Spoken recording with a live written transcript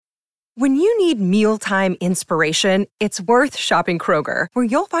When you need mealtime inspiration, it's worth shopping Kroger, where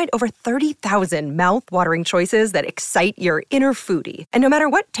you'll find over 30,000 mouth-watering choices that excite your inner foodie. And no matter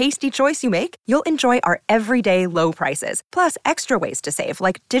what tasty choice you make, you'll enjoy our everyday low prices, plus extra ways to save,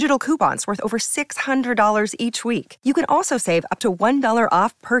 like digital coupons worth over $600 each week. You can also save up to $1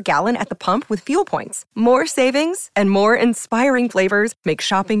 off per gallon at the pump with fuel points. More savings and more inspiring flavors make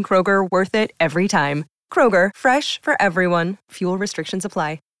shopping Kroger worth it every time. Kroger, fresh for everyone. Fuel restrictions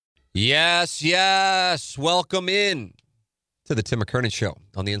apply. Yes. Welcome in to the Tim McKernan Show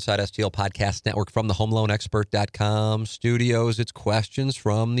on the Inside STL Podcast Network from the HomeLoanExpert.com studios. It's questions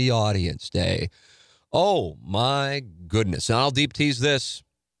from the audience day. Oh, my goodness. And I'll deep tease this.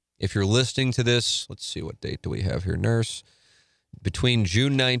 If you're listening to this, let's see, what date do we have here, Nurse? Between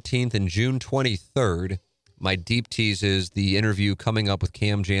June 19th and June 23rd, my deep tease is the interview coming up with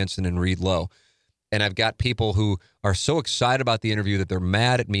Cam Jansen and Reed Lowe. And I've got people who are so excited about the interview that they're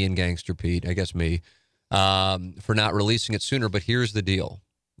mad at me and Gangster Pete, I guess me, for not releasing it sooner. But here's the deal,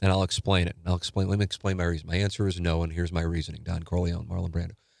 and I'll explain it. Let me explain my reason. My answer is no, and here's my reasoning. Don Corleone, Marlon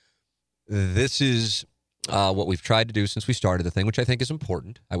Brando. This is what we've tried to do since we started the thing, which I think is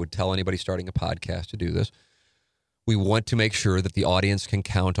important. I would tell anybody starting a podcast to do this. We want to make sure that the audience can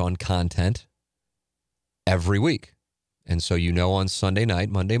count on content every week. And so, on Sunday night,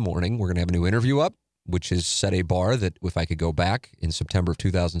 Monday morning, we're going to have a new interview up, which is set a bar that if I could go back in September of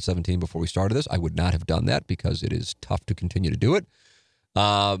 2017 before we started this, I would not have done that because it is tough to continue to do it.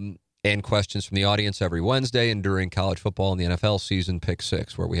 And questions from the audience every Wednesday, and during college football and the NFL season, Pick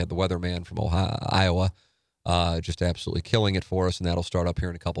Six, where we had the weatherman from Iowa just absolutely killing it for us, and that'll start up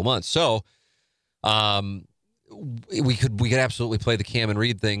here in a couple months. So we could absolutely play the Cam and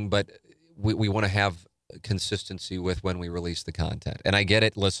Reed thing, but we want to have consistency with when we release the content. And I get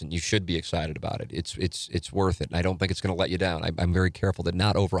it. Listen, you should be excited about it. It's worth it. And I don't think it's going to let you down. I'm very careful to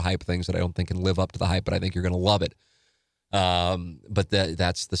not overhype things that I don't think can live up to the hype, but I think you're going to love it. But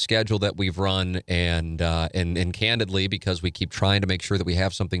that's the schedule that we've run. And candidly, because we keep trying to make sure that we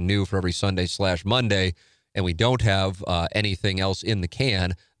have something new for every Sunday/Monday, and we don't have anything else in the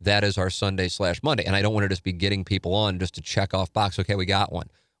can, that is our Sunday/Monday. And I don't want to just be getting people on just to check off box. Okay, we got one.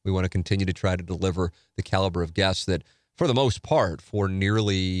 We want to continue to try to deliver the caliber of guests that, for the most part, for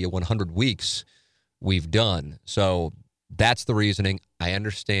nearly 100 weeks, we've done. So that's the reasoning. I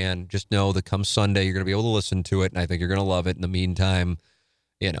understand. Just know that come Sunday, you're going to be able to listen to it, and I think you're going to love it. In the meantime,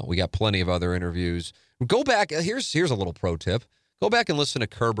 we got plenty of other interviews. Go back. Here's a little pro tip. Go back and listen to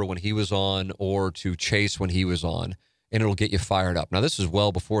Kerber when he was on, or to Chase when he was on, and it'll get you fired up. Now, this is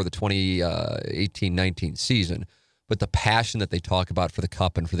well before the 2018-19 season. But the passion that they talk about for the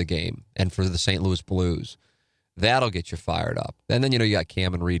Cup and for the game and for the St. Louis Blues, that'll get you fired up. And then, you got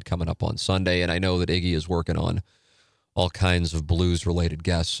Cam and Reed coming up on Sunday, and I know that Iggy is working on all kinds of Blues-related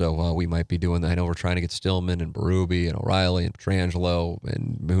guests, so we might be doing that. I know we're trying to get Stillman and Berube and O'Reilly and Petrangelo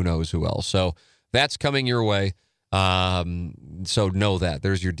and who knows who else. So that's coming your way. So know that.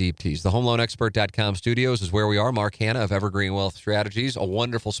 There's your deep tease. The HomeLoanExpert.com studios is where we are. Mark Hanna of Evergreen Wealth Strategies, a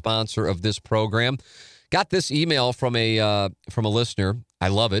wonderful sponsor of this program. Got this email from a listener. I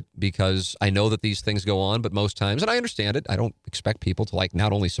love it because I know that these things go on, but most times, and I understand it, I don't expect people to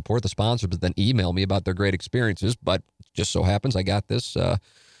not only support the sponsor, but then email me about their great experiences. But just so happens I got this. I'm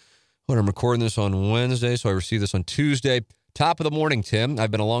recording this on Wednesday, so I received this on Tuesday. Top of the morning, Tim.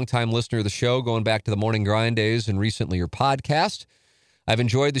 I've been a long-time listener of the show, going back to the Morning Grind days and recently your podcast. I've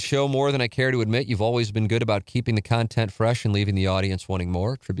enjoyed the show more than I care to admit. You've always been good about keeping the content fresh and leaving the audience wanting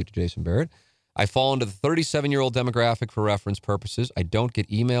more. Tribute to Jason Barrett. I fall into the 37-year-old demographic for reference purposes. I don't get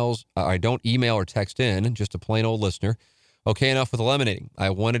emails. I don't email or text in, just a plain old listener. Okay, enough with the lemonading.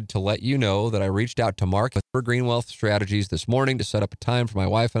 I wanted to let you know that I reached out to Mark with Evergreen Wealth Strategies this morning to set up a time for my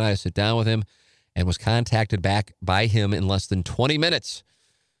wife and I to sit down with him, and was contacted back by him in less than 20 minutes.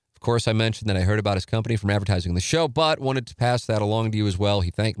 Of course, I mentioned that I heard about his company from advertising the show, but wanted to pass that along to you as well.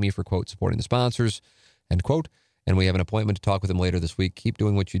 He thanked me for, quote, supporting the sponsors, end quote. And we have an appointment to talk with him later this week. Keep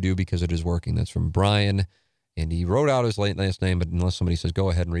doing what you do because it is working. That's from Brian. And he wrote out his last name, but unless somebody says,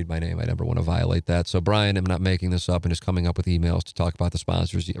 go ahead and read my name, I never want to violate that. So, Brian, I'm not making this up and just coming up with emails to talk about the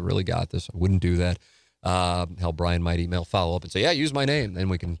sponsors. You really got this. I wouldn't do that. Hell, Brian might email follow-up and say, yeah, use my name. And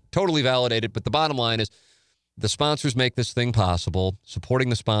we can totally validate it. But the bottom line is the sponsors make this thing possible. Supporting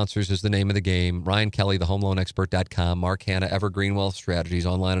the sponsors is the name of the game. Ryan Kelly, thehomeloanexpert.com. Mark Hanna, Evergreen Wealth Strategies,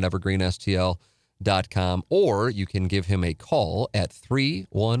 online at evergreenstl.com. Or you can give him a call at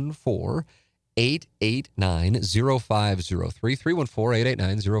 314-889-0503,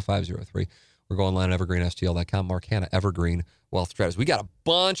 314-889-0503, or go online at evergreenstl.com. Mark Hanna, Evergreen Wealth Strategies. We got a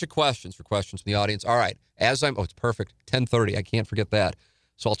bunch of questions from the audience. All right, it's perfect, 10:30. I can't forget that.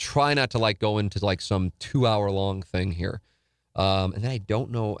 So I'll try not to like go into like some 2-hour long thing here. And then I don't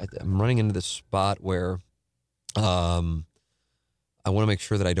know, I'm running into this spot where I want to make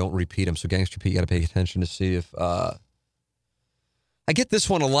sure that I don't repeat them. So Gangster Pete, you got to pay attention to see if I get this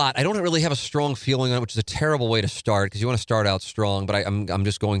one a lot. I don't really have a strong feeling on it, which is a terrible way to start because you want to start out strong, but I'm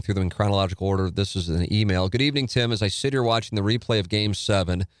just going through them in chronological order. This is an email. Good evening, Tim. As I sit here watching the replay of Game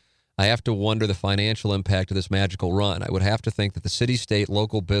 7, I have to wonder the financial impact of this magical run. I would have to think that the city, state,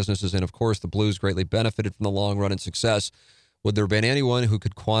 local businesses, and of course the Blues greatly benefited from the long run and success. Would there have been anyone who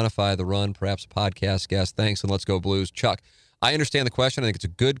could quantify the run, perhaps a podcast guest? Thanks, and let's go Blues. Chuck, I understand the question. I think it's a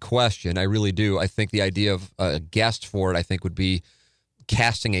good question. I really do. I think the idea of a guest for it, I think, would be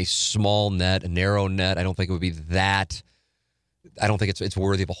casting a small net, a narrow net. I don't think it would be that. I don't think it's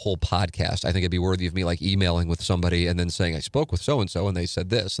worthy of a whole podcast. I think it'd be worthy of me like emailing with somebody and then saying I spoke with so-and-so and they said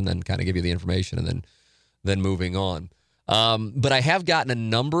this and then kind of give you the information and then moving on. But I have gotten a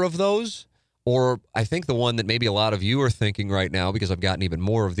number of those, or I think the one that maybe a lot of you are thinking right now, because I've gotten even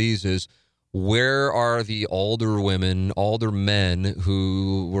more of these, is where are the older women, older men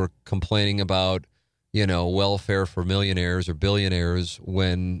who were complaining about, welfare for millionaires or billionaires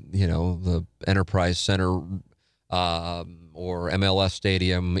when, the Enterprise Center or MLS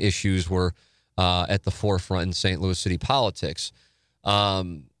Stadium issues were at the forefront in St. Louis city politics.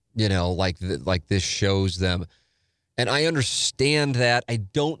 Like this shows them. And I understand that. I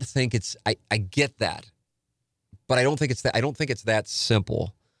don't think it's, I get that, but I don't think it's that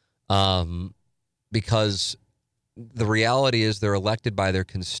simple. Because the reality is they're elected by their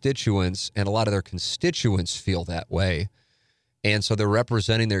constituents, and a lot of their constituents feel that way. And so they're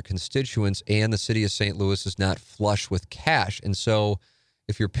representing their constituents, and the city of St. Louis is not flush with cash. And so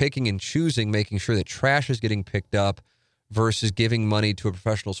if you're picking and choosing, making sure that trash is getting picked up versus giving money to a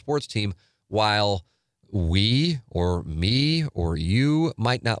professional sports team, while we or me or you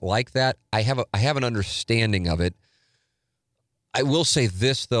might not like that, I have an understanding of it. I will say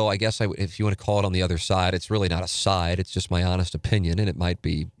this, though, I guess if you want to call it on the other side, it's really not a side. It's just my honest opinion, and it might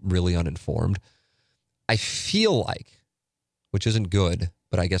be really uninformed. I feel like, which isn't good,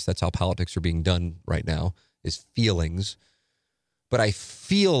 but I guess that's how politics are being done right now, is feelings. But I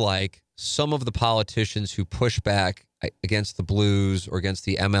feel like some of the politicians who push back against the Blues or against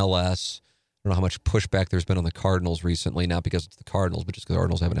the MLS, I don't know how much pushback there's been on the Cardinals recently, not because it's the Cardinals, but just because the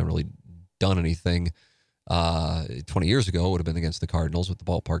Cardinals haven't really done anything. 20 years ago, it would have been against the Cardinals with the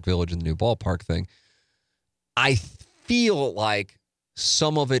ballpark village and the new ballpark thing. I feel like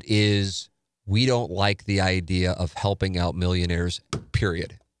some of it is we don't like the idea of helping out millionaires,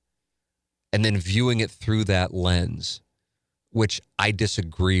 period. And then viewing it through that lens, which I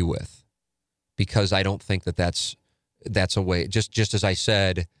disagree with, because I don't think that that's a way. Just as I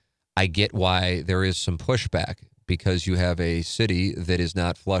said, I get why there is some pushback, because you have a city that is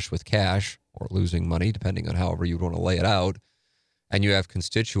not flush with cash or losing money, depending on however you want to lay it out. And you have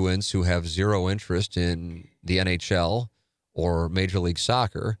constituents who have zero interest in the NHL or Major League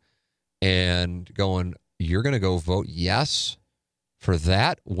Soccer and going, you're going to go vote yes for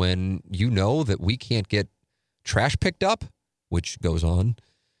that when you know that we can't get trash picked up, which goes on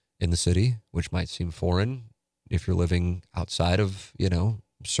in the city, which might seem foreign if you're living outside of,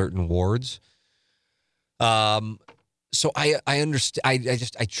 certain wards. So I understand.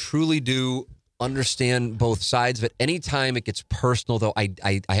 I truly do understand both sides. But anytime it gets personal, though,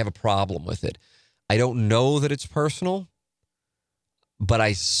 I have a problem with it. I don't know that it's personal, but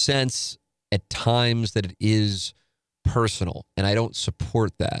I sense at times that it is personal, and I don't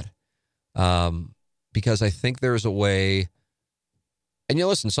support that because I think there's a way. And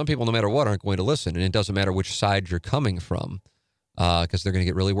listen, some people, no matter what, aren't going to listen, and it doesn't matter which side you're coming from. Because they're going to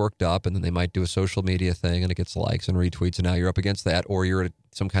get really worked up, and then they might do a social media thing, and it gets likes and retweets, and now you're up against that. Or you're at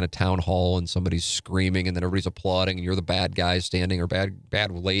some kind of town hall, and somebody's screaming, and then everybody's applauding, and you're the bad guy standing, or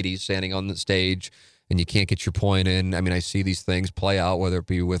bad lady standing on the stage, and you can't get your point in. I mean, I see these things play out, whether it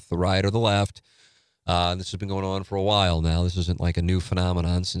be with the right or the left. This has been going on for a while now. This isn't like a new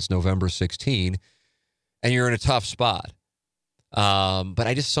phenomenon since November 16, and you're in a tough spot. But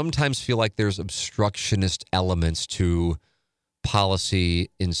I just sometimes feel like there's obstructionist elements to policy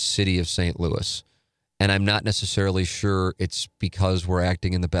in city of St. Louis. And I'm not necessarily sure it's because we're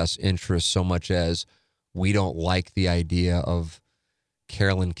acting in the best interest so much as we don't like the idea of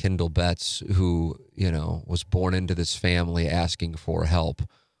Carolyn Kindle Betts, who, was born into this family asking for help,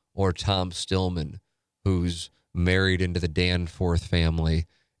 or Tom Stillman, who's married into the Danforth family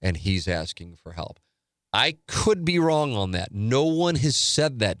and he's asking for help. I could be wrong on that. No one has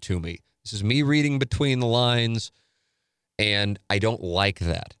said that to me. This is me reading between the lines. And I don't like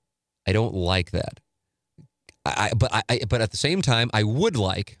that. But at the same time, I would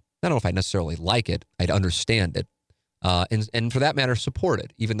like, I don't know if I necessarily like it, I'd understand it, and for that matter, support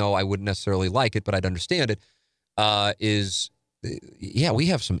it, even though I wouldn't necessarily like it, but I'd understand it, we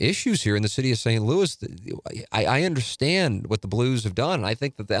have some issues here in the city of St. Louis. I understand what the Blues have done, and I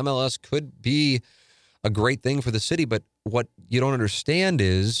think that the MLS could be a great thing for the city, but what you don't understand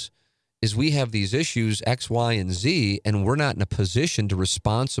is we have these issues X, Y, and Z, and we're not in a position to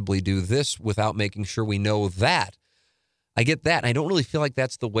responsibly do this without making sure we know that. I get that, and I don't really feel like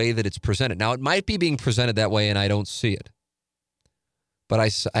that's the way that it's presented. Now, it might be being presented that way, and I don't see it. But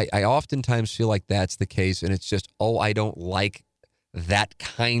I oftentimes feel like that's the case, and it's just, I don't like that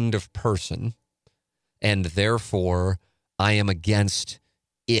kind of person, and therefore I am against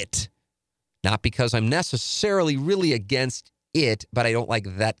it. Not because I'm necessarily really against it, but I don't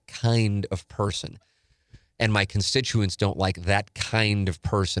like that kind of person. And my constituents don't like that kind of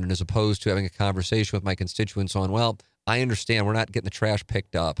person. And as opposed to having a conversation with my constituents on, well, I understand we're not getting the trash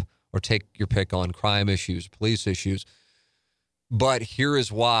picked up, or take your pick on crime issues, police issues, but here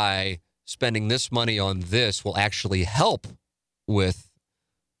is why spending this money on this will actually help with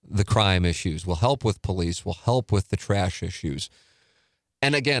the crime issues, will help with police, will help with the trash issues.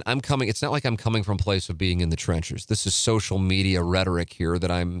 And again, it's not like I'm coming from a place of being in the trenches. This is social media rhetoric here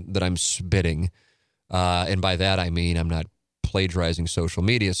that I'm spitting. And by that, I mean, I'm not plagiarizing social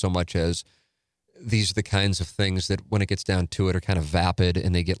media so much as these are the kinds of things that when it gets down to it are kind of vapid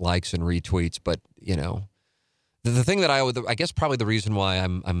and they get likes and retweets. But, the thing that I guess probably the reason why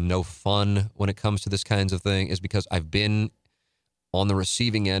I'm no fun when it comes to this kinds of thing is because I've been on the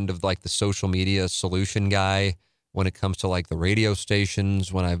receiving end of like the social media solution guy when it comes to like the radio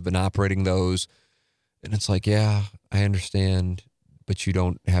stations, when I've been operating those. And it's like, yeah, I understand, but you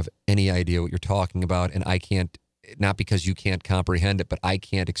don't have any idea what you're talking about. And I can't, not because you can't comprehend it, but I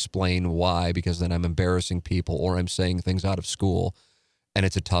can't explain why, because then I'm embarrassing people or I'm saying things out of school, and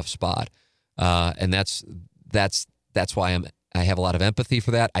it's a tough spot. And that's why I have a lot of empathy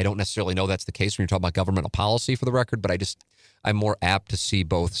for that. I don't necessarily know that's the case when you're talking about governmental policy, for the record, but I'm more apt to see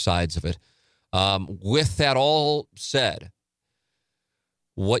both sides of it. With that all said,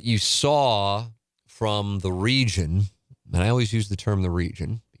 what you saw from the region, and I always use the term the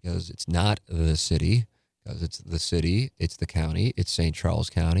region because it's not the city, because it's the city, it's the county, it's St. Charles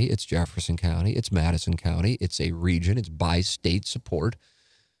County, it's Jefferson County, it's Madison County, it's a region, it's by state support.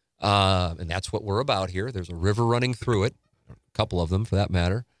 And that's what we're about here. There's a river running through it, a couple of them for that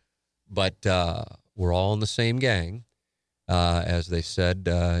matter, but we're all in the same gang. As they said,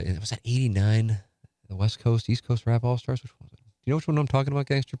 was that 89, the West Coast, East Coast Rap All-Stars? Which one was it? Do you know which one I'm talking about,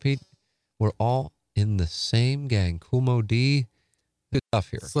 Gangster Pete? We're all in the same gang. Cool Mo D. Good stuff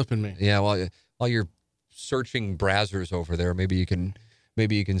here. Slipping me. Yeah, while you're searching Brazzers over there, maybe you can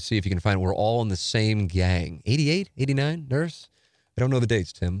see if you can find we're all in the same gang. 88, 89, Nurse? I don't know the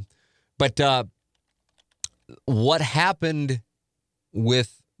dates, Tim. But what happened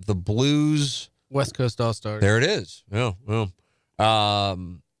with the Blues... West Coast All-Stars. There it is. Oh, well.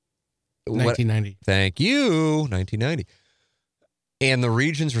 1990. Thank you. 1990. And the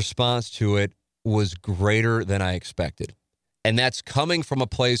region's response to it was greater than I expected. And that's coming from a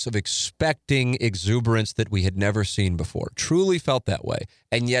place of expecting exuberance that we had never seen before. Truly felt that way.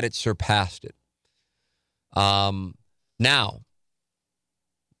 And yet it surpassed it. Now,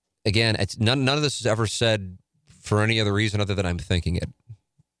 again, it's none of this is ever said for any other reason other than I'm thinking it.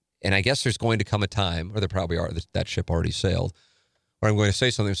 And I guess there's going to come a time, or there probably are, that ship already sailed, or I'm going to say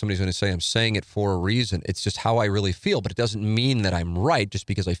something, somebody's going to say I'm saying it for a reason. It's just how I really feel, but it doesn't mean that I'm right just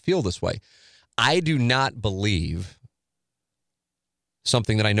because I feel this way. I do not believe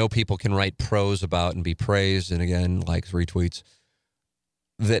something that I know people can write prose about and be praised, and again, likes, retweets,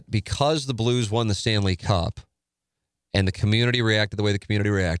 that because the Blues won the Stanley Cup and the community reacted the way the community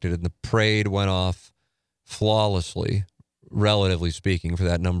reacted and the parade went off flawlessly, relatively speaking, for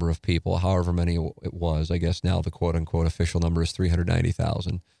that number of people, however many it was. I guess now the quote-unquote official number is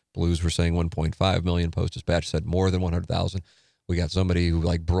 390,000. Blues were saying 1.5 million. Post-Dispatch said more than 100,000. We got somebody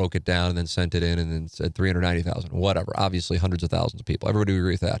who broke it down and then sent it in and then said 390,000. Whatever. Obviously, hundreds of thousands of people. Everybody would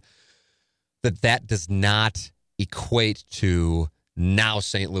agree with that. That does not equate to now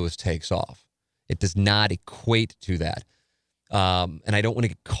St. Louis takes off. It does not equate to that. And I don't want to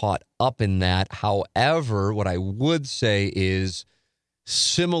get caught up in that. However, what I would say is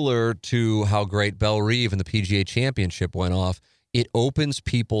similar to how great Belle Reve and the PGA Championship went off, it opens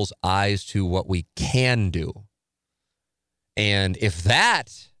people's eyes to what we can do. And if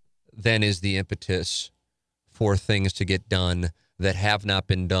that then is the impetus for things to get done that have not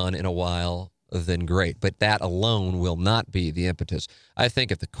been done in a while, then great. But that alone will not be the impetus. I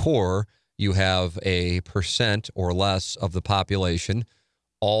think at the core, you have a percent or less of the population,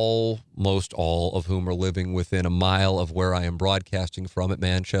 almost all of whom are living within a mile of where I am broadcasting from at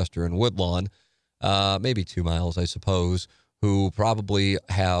Manchester and Woodlawn, maybe 2 miles, I suppose, who probably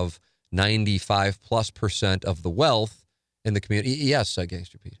have 95+% of the wealth in the community. Yes,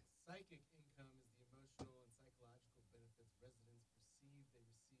 Gangster Pete. Psychic income is the emotional and psychological benefits residents perceive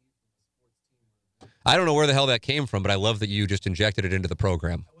they receive from a sports team or event. I don't know where the hell that came from, but I love that you just injected it into the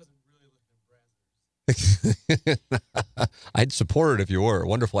program. I wasn't really looking at Brazzers. I'd support it if you were.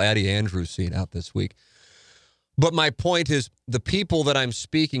 Wonderful Addie Andrews scene out this week. But my point is, the people that I'm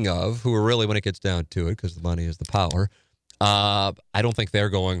speaking of, who are really, when it gets down to it, because the money is the power, I don't think they're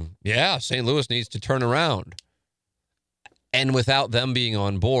going, yeah, St. Louis needs to turn around. And without them being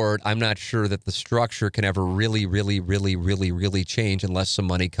on board, I'm not sure that the structure can ever really change unless some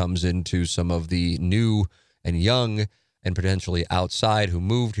money comes into some of the new and young and potentially outside who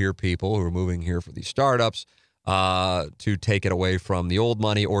moved here, people who are moving here for these startups, to take it away from the old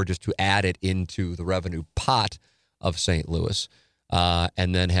money or just to add it into the revenue pot of St. Louis,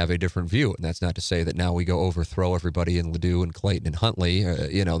 and then have a different view. And that's not to say that now we go overthrow everybody in Ladue and Clayton and Huntley.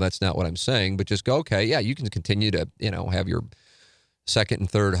 That's not what I'm saying. But just go, okay, yeah, you can continue to, have your second and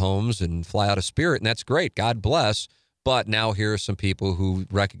third homes and fly out of Spirit, and that's great. God bless. But now here are some people who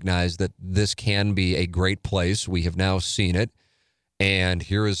recognize that this can be a great place. We have now seen it. And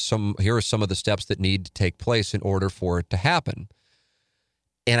here are some of the steps that need to take place in order for it to happen.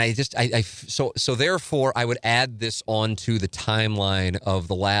 And so therefore, I would add this onto the timeline of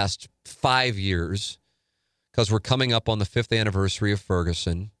the last 5 years, because we're coming up on the 5th anniversary of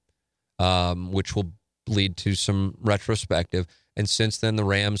Ferguson, which will lead to some retrospective. And since then, the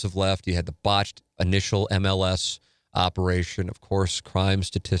Rams have left. You had the botched initial MLS operation, of course, crime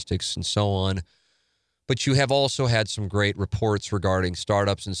statistics and so on. But you have also had some great reports regarding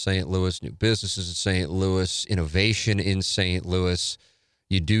startups in St. Louis, new businesses in St. Louis, innovation in St. Louis.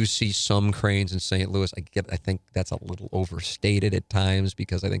 You do see some cranes in St. Louis. I think that's a little overstated at times,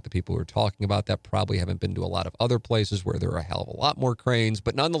 because I think the people who are talking about that probably haven't been to a lot of other places where there are a hell of a lot more cranes.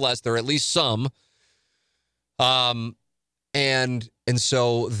 But nonetheless, there are at least some. And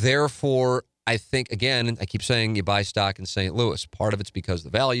so therefore, I think, again, I keep saying you buy stock in St. Louis. Part of it's because the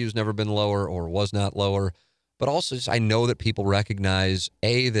value's never been lower or was not lower. But also, I know that people recognize,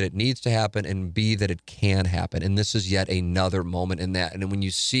 A, that it needs to happen, and B, that it can happen. And this is yet another moment in that. And when you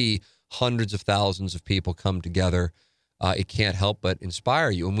see hundreds of thousands of people come together, it can't help but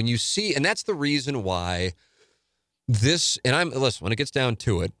inspire you. And when you see, and that's the reason why this, and listen, when it gets down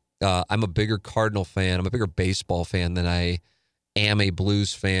to it, I'm a bigger Cardinal fan. I'm a bigger baseball fan than I am a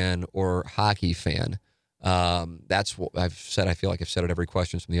Blues fan or hockey fan. That's what I've said. I feel like I've said it every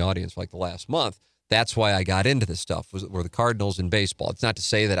question from the audience for like the last month. That's why I got into this stuff, were the Cardinals in baseball. It's not to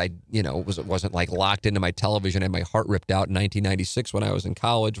say that I, wasn't like locked into my television and my heart ripped out in 1996 when I was in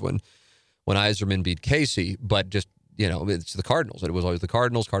college when Yzerman beat Casey, but just, it's the Cardinals. It was always the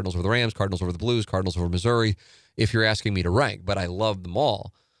Cardinals over the Rams, Cardinals over the Blues, Cardinals over Missouri, if you're asking me to rank. But I love them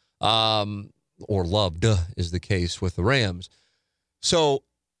all, or loved is the case with the Rams. So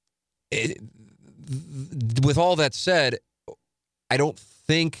with all that said, I don't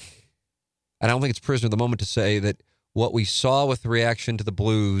think it's prisoner of the moment to say that what we saw with the reaction to the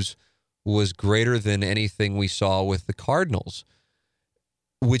Blues was greater than anything we saw with the Cardinals,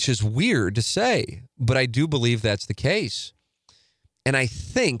 which is weird to say, but I do believe that's the case. And I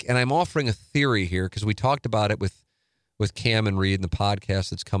think, and I'm offering a theory here because we talked about it with Cam and Reed in the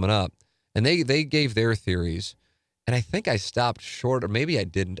podcast that's coming up, and they gave their theories, and I think I stopped short, or maybe I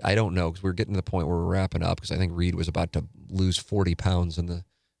didn't. I don't know, because we're getting to the point where we're wrapping up, because I think Reed was about to lose 40 pounds in the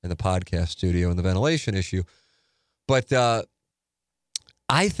podcast studio in the ventilation issue. But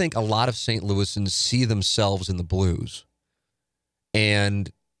I think a lot of St. Louisans see themselves in the Blues.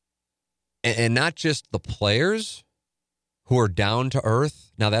 And not just the players who are down to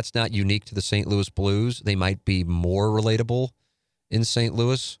earth. Now, that's not unique to the St. Louis Blues. They might be more relatable in St.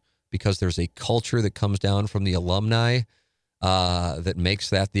 Louis because there's a culture that comes down from the alumni that makes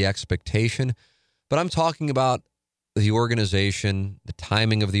that the expectation. But I'm talking about the organization, the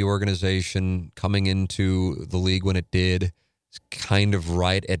timing of the organization coming into the league when it did. It's kind of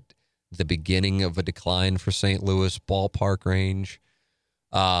right at the beginning of a decline for St. Louis ballpark range.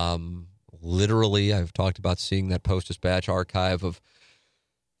 Literally, I've talked about seeing that Post-Dispatch archive of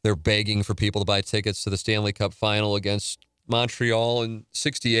they're begging for people to buy tickets to the Stanley Cup final against Montreal in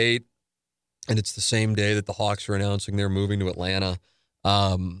 '68, and it's the same day that the Hawks are announcing they're moving to Atlanta.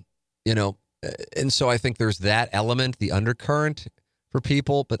 And so I think there's that element, the undercurrent for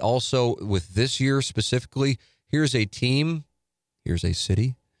people, but also with this year specifically, here's a team, here's a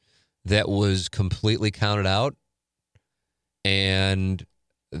city that was completely counted out, and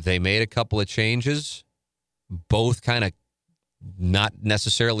they made a couple of changes, both kind of not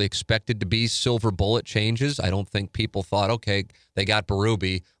necessarily expected to be silver bullet changes. I don't think people thought, okay, they got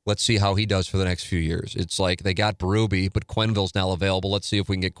Berube, let's see how he does for the next few years. It's like they got Berube, but Quenneville's now available. Let's see if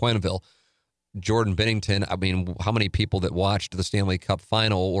we can get Quenneville. Jordan Binnington, I mean, how many people that watched the Stanley Cup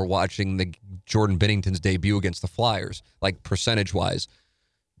final were watching the Jordan Binnington's debut against the Flyers, like percentage-wise?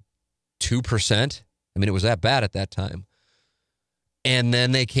 2%? I mean, it was that bad at that time. And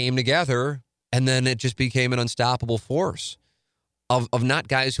then they came together, and then it just became an unstoppable force of not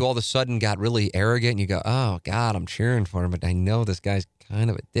guys who all of a sudden got really arrogant, and you go, oh, God, I'm cheering for him, but I know this guy's kind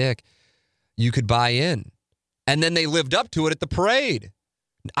of a dick. You could buy in. And then they lived up to it at the parade.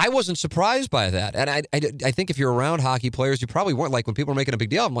 I wasn't surprised by that. And I think if you're around hockey players, you probably weren't. Like when people were making a big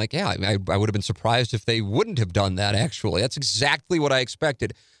deal, I'm like, yeah, I would have been surprised if they wouldn't have done that, actually. That's exactly what I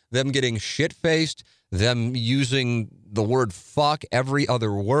expected. Them getting shit-faced, them using the word fuck every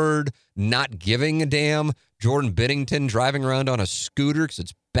other word, not giving a damn. Jordan Binnington driving around on a scooter because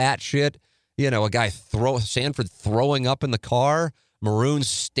it's batshit. You know, a guy Sanford throwing up in the car. Maroon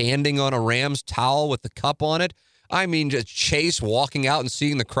standing on a Rams towel with the cup on it. I mean, just Chase walking out and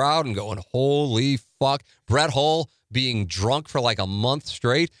seeing the crowd and going, holy fuck. Brett Hull being drunk for like a month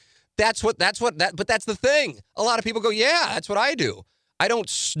straight. But that's the thing. A lot of people go, yeah, that's what I do. I don't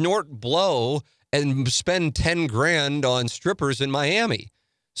snort blow and spend 10 grand on strippers in Miami.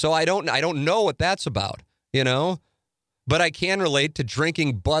 So I don't know what that's about, you know? But I can relate to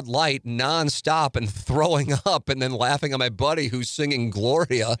drinking Bud Light nonstop and throwing up and then laughing at my buddy who's singing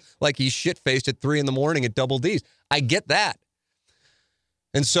Gloria like he's shit-faced at 3 a.m. at Double D's. I get that.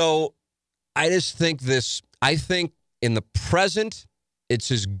 And so I just think I think in the present, it's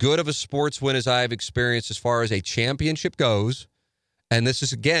as good of a sports win as I've experienced as far as a championship goes. And this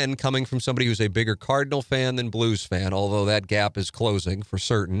is, again, coming from somebody who's a bigger Cardinal fan than Blues fan, although that gap is closing for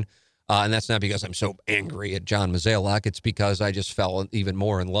certain. And that's not because I'm so angry at John Mozeliak. It's because I just fell even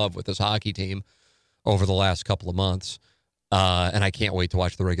more in love with this hockey team over the last couple of months. And I can't wait to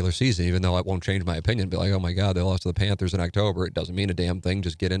watch the regular season, even though it won't change my opinion. Be like, oh, my God, they lost to the Panthers in October. It doesn't mean a damn thing.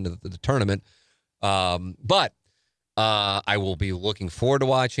 Just get into the tournament. But I will be looking forward to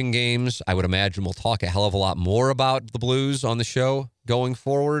watching games. I would imagine we'll talk a hell of a lot more about the Blues on the show going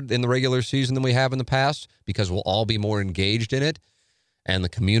forward in the regular season than we have in the past because we'll all be more engaged in it. And the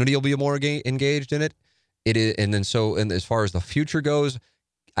community will be more engaged in it. It is, and as far as the future goes,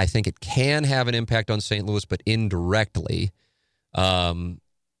 I think it can have an impact on St. Louis, but indirectly. And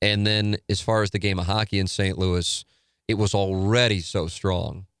then as far as the game of hockey in St. Louis, it was already so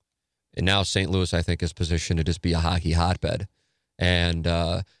strong. And now St. Louis, I think, is positioned to just be a hockey hotbed. And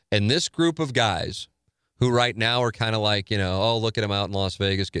this group of guys who right now are kind of like, you know, oh, look at him out in Las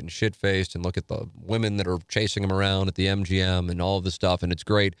Vegas getting shit-faced and look at the women that are chasing him around at the MGM and all of this stuff, and it's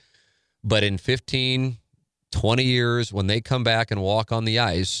great. But in 15, 20 years, when they come back and walk on the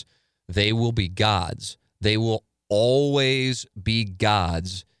ice, they will be gods. They will always be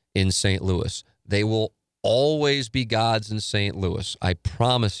gods in St. Louis. They will always be gods in St. Louis. I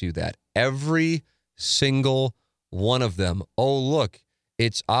promise you that. Every single one of them. Oh, look,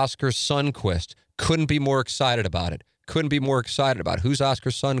 it's Oscar Sundqvist. Couldn't be more excited about it. Couldn't be more excited about it. Who's Oscar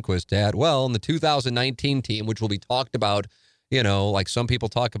Sundqvist, Dad? Well, in the 2019 team, which will be talked about, you know, like some people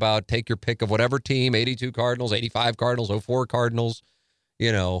talk about, take your pick of whatever team, 82 Cardinals, 85 Cardinals, 04 Cardinals,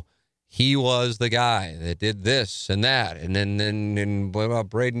 you know, he was the guy that did this and that. And then what about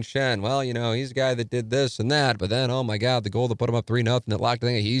Braden Shen? Well, you know, he's the guy that did this and that. But then, oh, my God, the goal that put him up 3-0 that locked the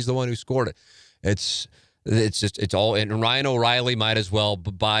thing, he's the one who scored it. It's all, and Ryan O'Reilly might as well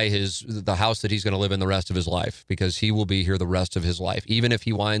buy the house that he's going to live in the rest of his life because he will be here the rest of his life. Even if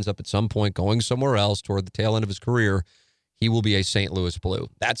he winds up at some point going somewhere else toward the tail end of his career, he will be a St. Louis Blue.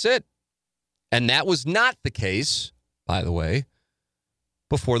 That's it. And that was not the case, by the way,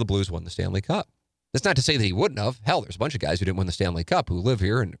 before the Blues won the Stanley Cup. That's not to say that he wouldn't have. Hell, there's a bunch of guys who didn't win the Stanley Cup who live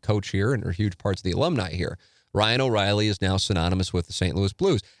here and coach here and are huge parts of the alumni here. Ryan O'Reilly is now synonymous with the St. Louis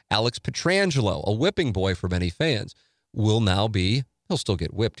Blues. Alex Pietrangelo, a whipping boy for many fans, will now be, he'll still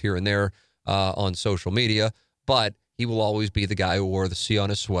get whipped here and there on social media, but he will always be the guy who wore the C on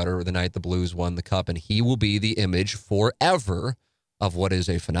his sweater the night the Blues won the Cup, and he will be the image forever of what is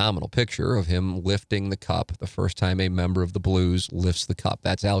a phenomenal picture of him lifting the Cup the first time a member of the Blues lifts the Cup.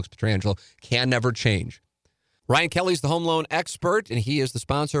 That's Alex Pietrangelo. Can never change. Ryan Kelly's the home loan expert, and he is the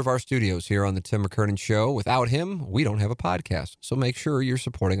sponsor of our studios here on the Tim McKernan Show. Without him, we don't have a podcast. So make sure you're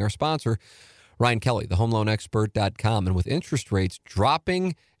supporting our sponsor, Ryan Kelly, thehomeloanexpert.com. And with interest rates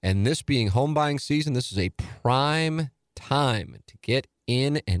dropping and this being home buying season, this is a prime time to get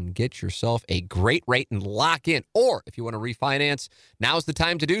in and get yourself a great rate and lock in. Or if you want to refinance, now's the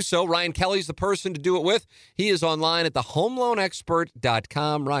time to do so. Ryan Kelly's the person to do it with. He is online at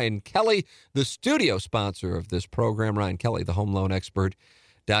thehomeloanexpert.com. Ryan Kelly, the studio sponsor of this program. Ryan Kelly,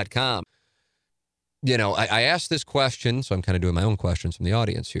 thehomeloanexpert.com. You know, I asked this question, so I'm kind of doing my own questions from the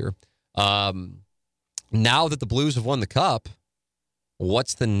audience here. Now that the Blues have won the Cup,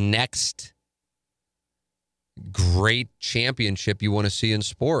 what's the next great championship you want to see in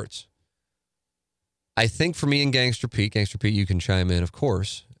sports? I think for me and Gangster Pete, you can chime in, of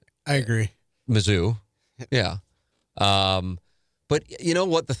course. I agree. Mizzou. Yeah. But you know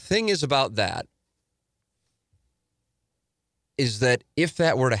what the thing is about that is that if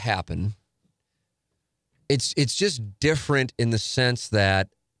that were to happen, it's just different in the sense that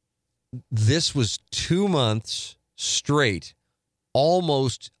this was 2 months straight,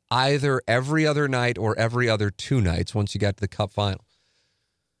 almost either every other night or every other 2 nights once you got to the Cup final,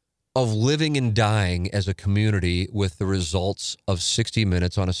 of living and dying as a community with the results of 60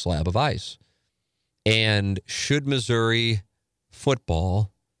 minutes on a slab of ice. And should Missouri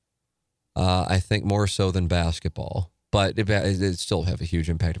football, I think more so than basketball, but it still have a huge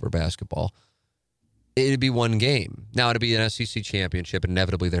impact over basketball, it'd be one game. Now, it'd be an SEC championship.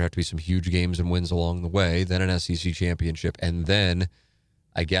 Inevitably, there'd have to be some huge games and wins along the way, then an SEC championship, and then,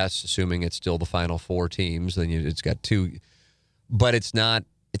 I guess, assuming it's still the final 4 teams, then it's got 2. But it's not,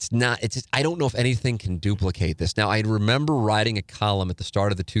 I don't know if anything can duplicate this. Now, I remember writing a column at the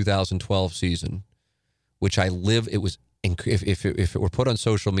start of the 2012 season, which it was, if it were put on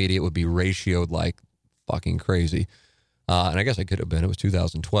social media, it would be ratioed like fucking crazy. And I guess I could have been. It was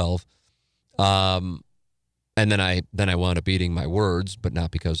 2012. And then I wound up eating my words, but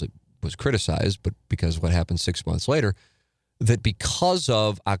not because it was criticized, but because what happened 6 months later, that because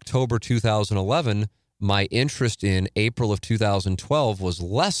of October 2011, my interest in April of 2012 was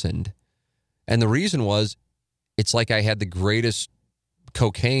lessened. And the reason was, it's like I had the greatest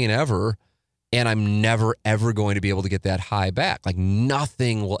cocaine ever, and I'm never, ever going to be able to get that high back. Like,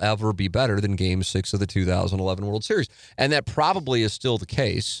 nothing will ever be better than Game 6 of the 2011 World Series. And that probably is still the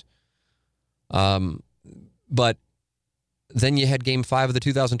case. But then you had Game 5 of the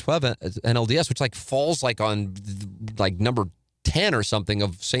 2012 NLDS, which like falls like on like number 10 or something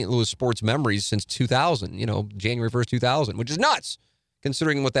of St. Louis sports memories since 2000, January 1st, 2000, which is nuts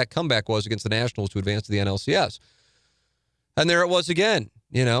considering what that comeback was against the Nationals to advance to the NLCS. And there it was again,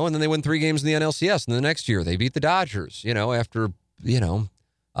 and then they win 3 games in the NLCS. And the next year they beat the Dodgers, after,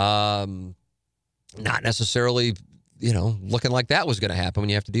 not necessarily, looking like that was going to happen when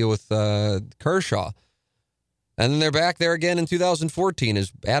you have to deal with Kershaw. And then they're back there again in 2014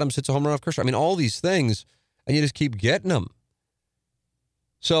 as Adams hits a home run off Kershaw. I mean, all these things, and you just keep getting them.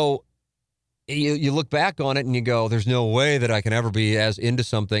 So you look back on it and you go, there's no way that I can ever be as into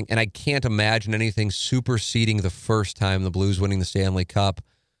something. And I can't imagine anything superseding the first time the Blues winning the Stanley Cup.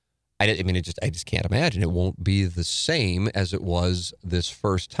 I just can't imagine. It won't be the same as it was this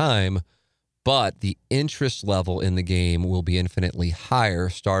first time. But the interest level in the game will be infinitely higher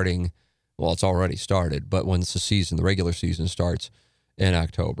starting, well, it's already started, but once the regular season starts in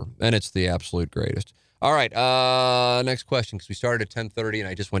October. And it's the absolute greatest. All right, next question, because we started at 10:30 and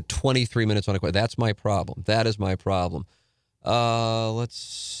I just went 23 minutes on a question. That's my problem. That is my problem. Let's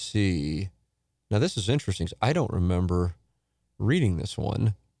see. Now, this is interesting. I don't remember reading this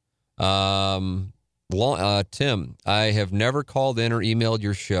one. Tim, I have never called in or emailed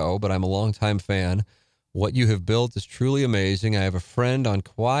your show, but I'm a longtime fan. What you have built is truly amazing. I have a friend on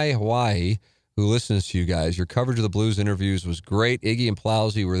Kauai, Hawaii, who listens to you guys. Your coverage of the Blues interviews was great. Iggy and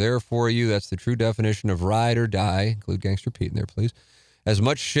Plowsy were there for you. That's the true definition of ride or die. Include Gangster Pete in there, please. As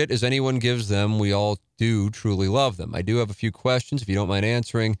much shit as anyone gives them, we all do truly love them. I do have a few questions, if you don't mind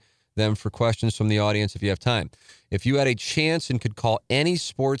answering them, for questions from the audience if you have time. If you had a chance and could call any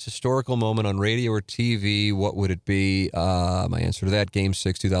sports historical moment on radio or TV, what would it be? My answer to that, Game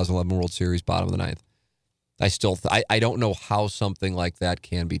 6, 2011 World Series, bottom of the ninth. I don't know how something like that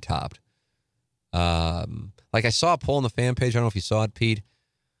can be topped. Like I saw a poll on the fan page. I don't know if you saw it, Pete.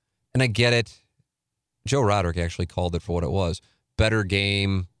 And I get it. Joe Roderick actually called it for what it was. Better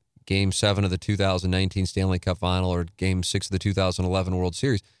game, Game 7 of the 2019 Stanley Cup Final or Game 6 of the 2011 World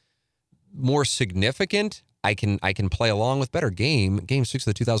Series. More significant, I can play along with. Better Game 6 of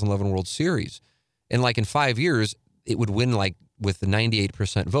the 2011 World Series. And like in 5 years, it would win like with the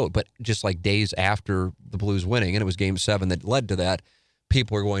 98% vote. But just like days after the Blues winning, and it was Game 7 that led to that,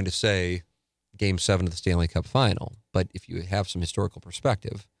 people are going to say Game 7 of the Stanley Cup Final. But if you have some historical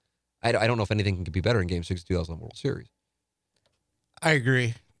perspective, I don't know if anything can be better in Game 6 of the 2011 World Series. I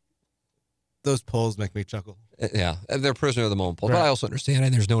agree. those polls make me chuckle. Yeah, they're prisoner of the moment. But I also understand,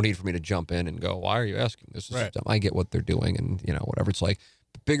 and there's no need for me to jump in and go, why are you asking this? This is dumb. I get what they're doing, and, whatever. It's like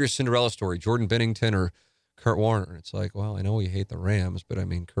the bigger Cinderella story, Jordan Binnington or Kurt Warner. It's like, well, I know you hate the Rams, but, I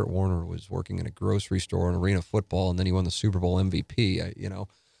mean, Kurt Warner was working in a grocery store in Arena Football, and then he won the Super Bowl MVP,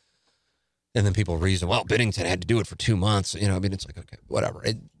 And then people reason, well, Binnington had to do it for 2 months. I mean, it's like, okay, whatever.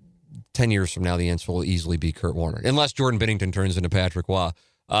 10 years from now, the answer will easily be Kurt Warner, unless Jordan Binnington turns into Patrick Waugh.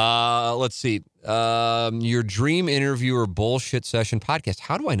 Let's see. Your dream interviewer bullshit session podcast.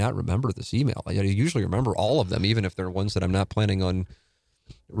 How do I not remember this email? I usually remember all of them, even if they're ones that I'm not planning on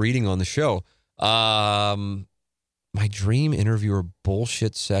reading on the show. My dream interviewer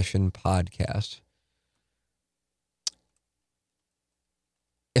bullshit session podcast.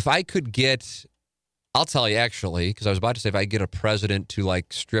 If I could get, I'll tell you actually, because I was about to say if I get a president to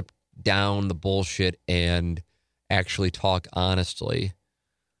like strip down the bullshit and actually talk honestly,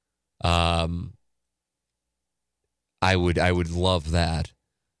 I would love that.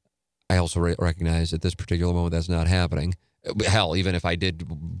 I also recognize at this particular moment that's not happening. Hell, even if I did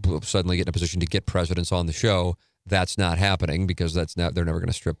suddenly get in a position to get presidents on the show, that's not happening because they're never going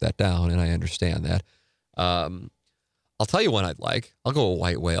to strip that down, and I understand that. I'll tell you one I'd like. I'll go a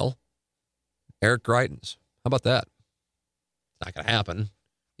white whale. Eric Greitens. How about that? It's not going to happen.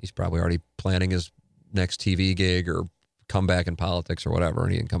 He's probably already planning his next TV gig or comeback in politics or whatever,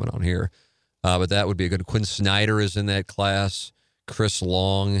 and he ain't coming on here. But that would be a good. Quinn Snyder is in that class. Chris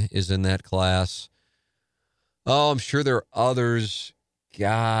Long is in that class. Oh, I'm sure there are others.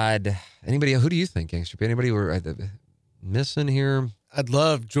 God, anybody? Who do you think, Gangster? Anybody we're missing here? I'd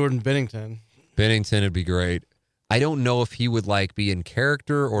love Jordan Binnington. Binnington would be great. I don't know if he would like be in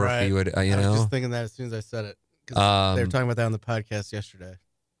character or if he would. I was just thinking that as soon as I said it. Because they were talking about that on the podcast yesterday.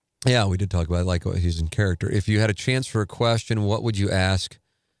 Yeah, we did talk about it, like he's in character. If you had a chance for a question, what would you ask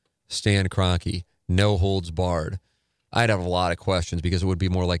Stan Kroenke? No holds barred. I'd have a lot of questions because it would be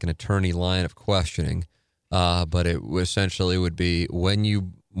more like an attorney line of questioning. But it essentially would be when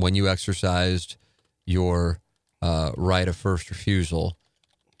you exercised your right of first refusal,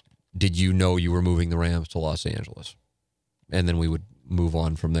 did you know you were moving the Rams to Los Angeles? And then we would move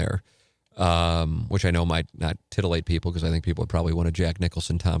on from there. Which I know might not titillate people because I think people would probably want a Jack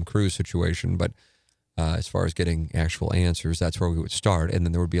Nicholson, Tom Cruise situation. But as far as getting actual answers, that's where we would start. And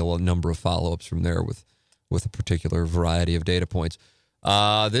then there would be a number of follow-ups from there with a particular variety of data points.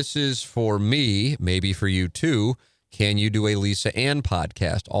 This is for me, maybe for you too. Can you do a Lisa Ann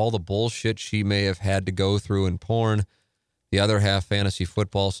podcast? All the bullshit she may have had to go through in porn. The other half, fantasy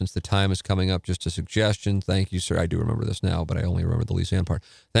football, since the time is coming up. Just a suggestion. Thank you, sir. I do remember this now, but I only remember the Lisa Ann part.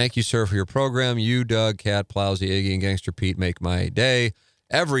 Thank you, sir, for your program. You, Doug, Cat, Plowsy, Iggy, and Gangster Pete make my day.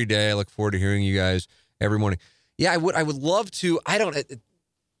 Every day. I look forward to hearing you guys every morning. Yeah, I would love to.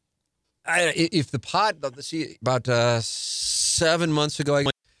 If the pod, see, about 7 months ago,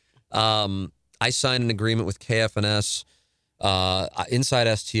 I signed an agreement with KFNS, Inside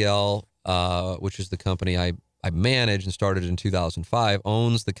STL, which is the company I managed and started in 2005,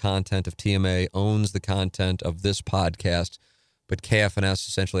 owns the content of TMA, owns the content of this podcast, but KFNS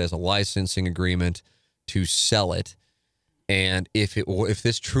essentially has a licensing agreement to sell it. And if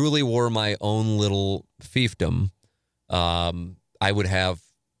this truly were my own little fiefdom, I would have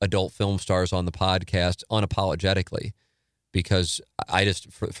adult film stars on the podcast unapologetically, because I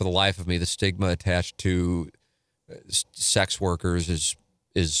just, for the life of me, the stigma attached to sex workers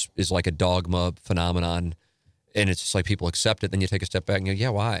is like a dogma phenomenon. And it's just like people accept it. Then you take a step back and go, yeah,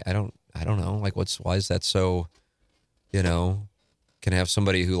 why? I don't know. Like, why is that so, can have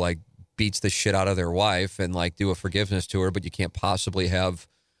somebody who like beats the shit out of their wife and like do a forgiveness to her, but you can't possibly have,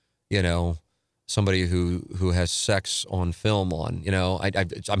 somebody who has sex on film on,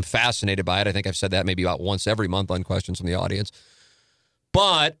 I'm fascinated by it. I think I've said that maybe about once every month on questions from the audience.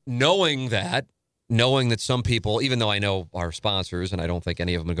 But knowing that some people, even though I know our sponsors, and I don't think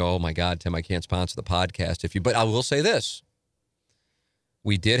any of them would go, oh my God, Tim, I can't sponsor the podcast but I will say this.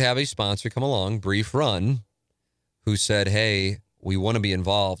 We did have a sponsor come along, Brief Run, who said, hey, we want to be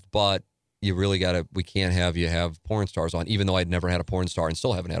involved, but you really we can't have you have porn stars on, even though I'd never had a porn star and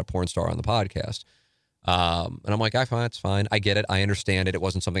still haven't had a porn star on the podcast. And I'm like, it's fine. I get it. I understand it. It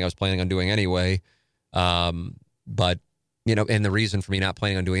wasn't something I was planning on doing anyway. But and the reason for me not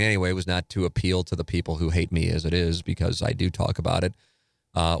planning on doing it anyway was not to appeal to the people who hate me as it is, because I do talk about it,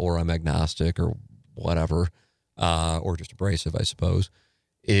 or I'm agnostic or whatever, or just abrasive, I suppose,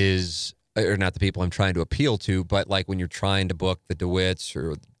 or not the people I'm trying to appeal to, but like when you're trying to book the DeWitts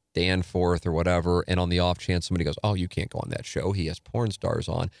or Danforth or whatever, and on the off chance somebody goes, oh, you can't go on that show, he has porn stars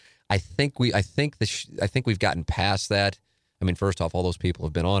on. I think we've gotten past that. I mean, first off, all those people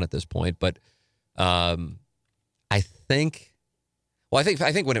have been on at this point, but I think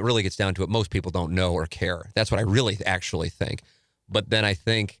when it really gets down to it, most people don't know or care. That's what I really actually think. But then I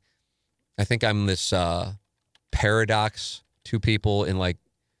think I'm this paradox to people in like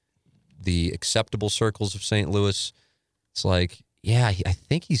the acceptable circles of St. Louis. It's like, yeah, I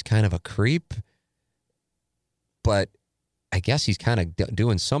think he's kind of a creep, but I guess he's kind of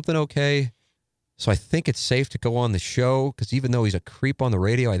doing something okay. So I think it's safe to go on the show because even though he's a creep on the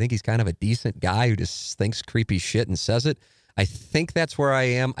radio, I think he's kind of a decent guy who just thinks creepy shit and says it. I think that's where I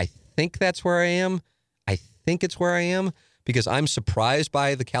am. I think it's where I am because I'm surprised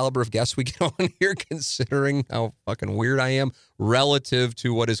by the caliber of guests we get on here considering how fucking weird I am relative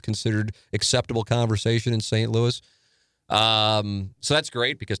to what is considered acceptable conversation in St. Louis. So that's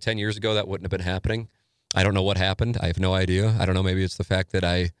great because 10 years ago that wouldn't have been happening. I don't know what happened. I have no idea. I don't know. Maybe it's the fact that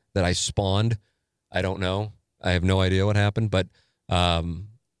I spawned. I don't know. I have no idea what happened, but and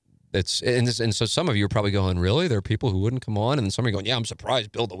so some of you are probably going, really? There are people who wouldn't come on, and then some are going, yeah, I'm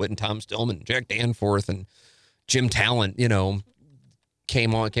surprised Bill DeWitt and Tom Stillman, Jack Danforth, and Jim Talent,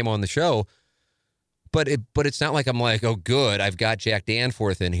 came on the show. But it's not like I'm like, oh, good, I've got Jack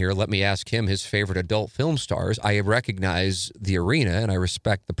Danforth in here. Let me ask him his favorite adult film stars. I recognize the arena and I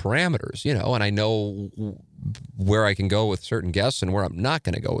respect the parameters, and I know where I can go with certain guests and where I'm not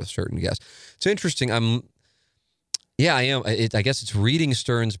going to go with certain guests. It's interesting. I am. I guess it's reading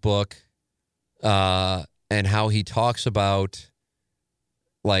Stern's book and how he talks about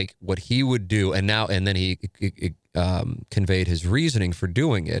like what he would do. And then he conveyed his reasoning for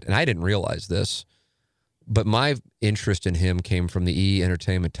doing it. And I didn't realize this. But my interest in him came from the E!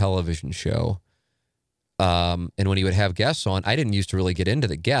 Entertainment television show. And when he would have guests on, I didn't used to really get into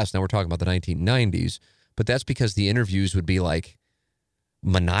the guests. Now we're talking about the 1990s. But that's because the interviews would be like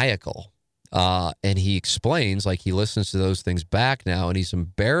maniacal. And he explains, like he listens to those things back now and he's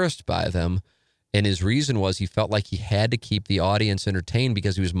embarrassed by them. And his reason was he felt like he had to keep the audience entertained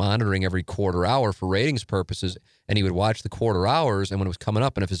because he was monitoring every quarter hour for ratings purposes. And he would watch the quarter hours. And when it was coming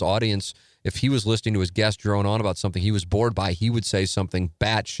up, and if he was listening to his guest drone on about something he was bored by, he would say something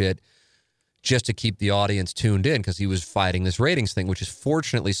batshit just to keep the audience tuned in because he was fighting this ratings thing, which is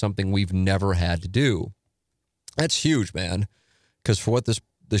fortunately something we've never had to do. That's huge, man. Because for what this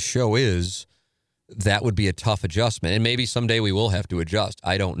show is, that would be a tough adjustment. And maybe someday we will have to adjust.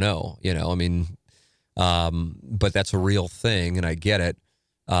 I don't know. But that's a real thing, and I get it.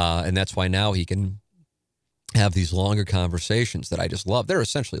 And that's why now he can have these longer conversations that I just love. They're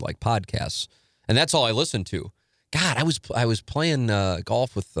essentially like podcasts. And that's all I listen to. God, I was playing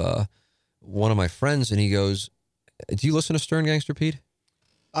golf with one of my friends, and he goes, do you listen to Stern Gangster, Pete?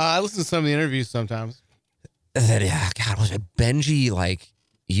 I listen to some of the interviews sometimes. God, was it Benji,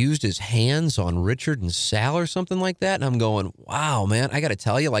 used his hands on Richard and Sal or something like that? And I'm going, wow, man, I got to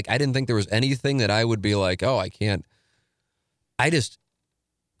tell you, I didn't think there was anything that I would be like, oh, I can't. Listen,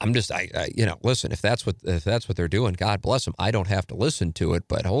 if that's what they're doing, God bless them. I don't have to listen to it,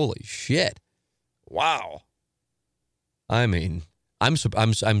 but holy shit. Wow. I mean, I'm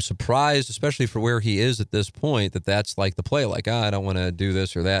surprised, especially for where he is at this point, that's like the play. Like, I don't want to do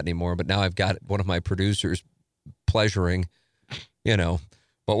this or that anymore. But now I've got one of my producers pleasuring,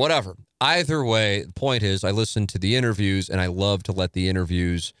 but whatever. Either way, the point is I listen to the interviews and I love to let the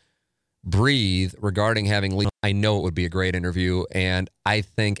interviews breathe regarding having Lee. I know it would be a great interview. And I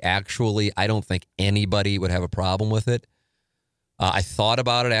think I don't think anybody would have a problem with it. I thought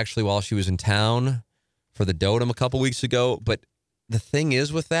about it actually while she was in town for the Dotem a couple weeks ago. But the thing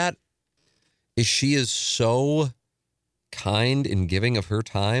is with that is she is so kind in giving of her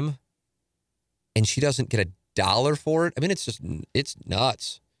time and she doesn't get a dollar for it. I mean, it's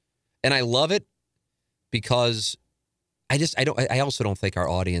nuts. And I love it because I also don't think our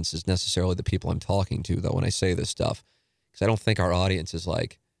audience is necessarily the people I'm talking to, though, when I say this stuff, because I don't think our audience is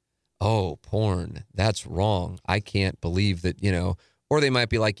like, oh, porn, that's wrong. I can't believe that, or they might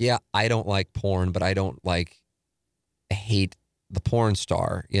be like, yeah, I don't like porn, but I hate the porn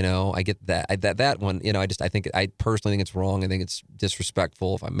star. I get that, that one, I personally think it's wrong. I think it's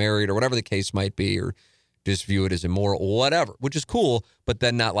disrespectful if I'm married or whatever the case might be, or just view it as immoral, whatever, which is cool, but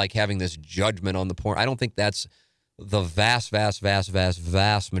then not like having this judgment on the porn. I don't think that's the vast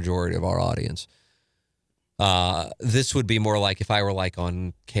majority of our audience. This would be more like if I were like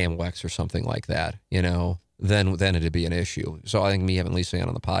on CamWex or something like that, then it'd be an issue. So I think me having Lisa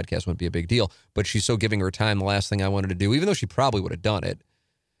on the podcast wouldn't be a big deal, but she's so giving her time. The last thing I wanted to do, even though she probably would have done it,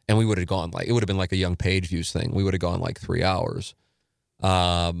 and we would have gone it would have been like a Young Page Views thing. We would have gone 3 hours.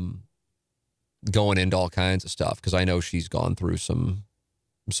 Going into all kinds of stuff because I know she's gone through some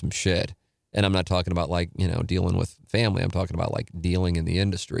shit, And I'm not talking about like, dealing with family. I'm talking about like dealing in the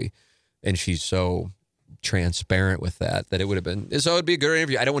industry. And she's so transparent with that it would have been, so it'd be a good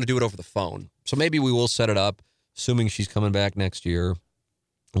interview. I don't want to do it over the phone. So maybe we will set it up, assuming she's coming back next year.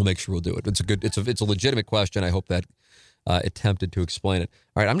 We'll make sure we'll do it. It's a legitimate question. I hope that attempted to explain it.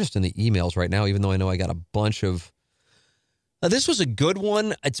 All right, I'm just in the emails right now, even though I know I got a bunch of. This was a good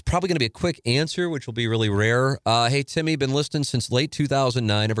one. It's probably going to be a quick answer, which will be really rare. Hey, Timmy, been listening since late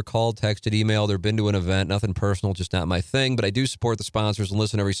 2009. Never called, texted, emailed, or been to an event. Nothing personal, just not my thing. But I do support the sponsors and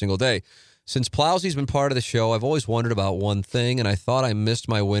listen every single day. Since Plowsy's been part of the show, I've always wondered about one thing, and I thought I missed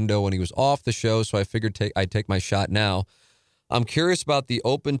my window when he was off the show, so I figured I'd take my shot now. I'm curious about the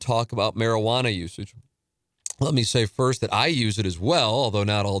open talk about marijuana usage. Let me say first that I use it as well, although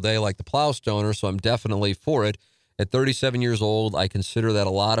not all day like the Plow Stoner, so I'm definitely for it. At 37 years old, I consider that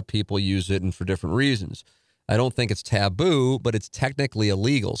a lot of people use it and for different reasons. I don't think it's taboo, but it's technically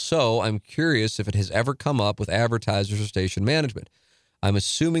illegal. So I'm curious if it has ever come up with advertisers or station management. I'm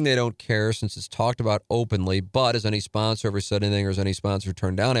assuming they don't care since it's talked about openly, but has any sponsor ever said anything or has any sponsor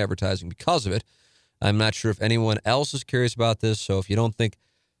turned down advertising because of it? I'm not sure if anyone else is curious about this, so if you don't think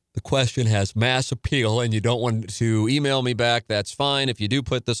the question has mass appeal and you don't want to email me back, that's fine. If you do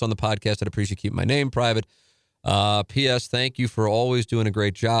put this on the podcast, I'd appreciate keeping my name private. P.S. Thank you for always doing a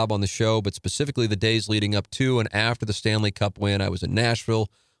great job on the show, but specifically the days leading up to and after the Stanley Cup win. I was in Nashville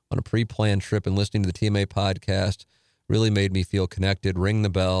on a pre-planned trip and listening to the TMA podcast really made me feel connected. Ring the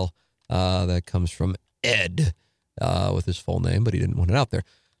bell. That comes from Ed with his full name, but he didn't want it out there.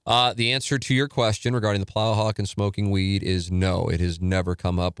 The answer to your question regarding the Plowhawk and smoking weed is no. It has never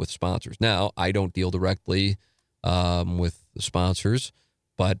come up with sponsors. Now, I don't deal directly with the sponsors,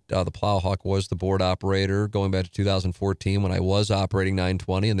 but the Plowhawk was the board operator going back to 2014 when I was operating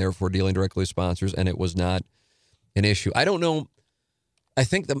 920 and therefore dealing directly with sponsors, and it was not an issue. I don't know. I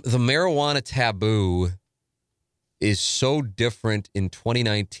think the marijuana taboo is so different in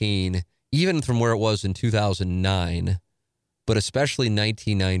 2019, even from where it was in 2009, but especially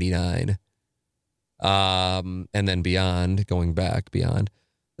 1999, and then beyond, going back beyond,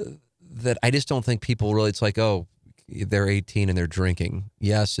 that I just don't think people really, it's like, oh, they're 18 and they're drinking.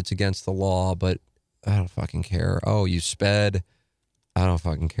 Yes, it's against the law, but I don't fucking care. Oh, you sped. I don't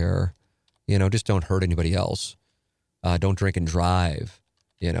fucking care. Just don't hurt anybody else. Don't drink and drive,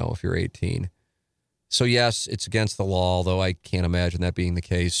 if you're 18. So yes, it's against the law, although I can't imagine that being the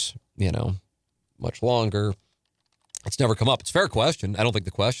case, much longer. It's never come up. It's a fair question. I don't think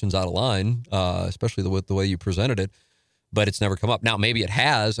the question's out of line, especially with the way you presented it, but it's never come up. Now, maybe it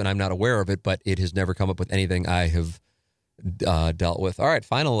has, and I'm not aware of it, but it has never come up with anything I have dealt with. All right,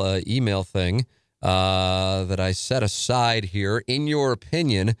 final email thing that I set aside here. In your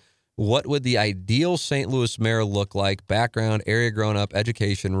opinion, what would the ideal St. Louis mayor look like? Background, area grown up,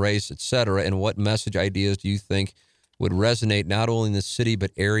 education, race, etc. And what message ideas do you think would resonate not only in the city,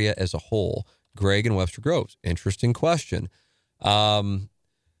 but area as a whole? Greg and Webster Groves. Interesting question. I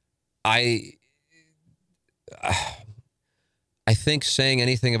think saying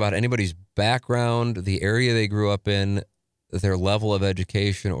anything about anybody's background, the area they grew up in, their level of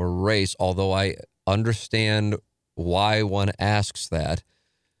education or race, although I understand why one asks that,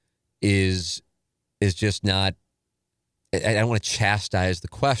 is just not, I don't want to chastise the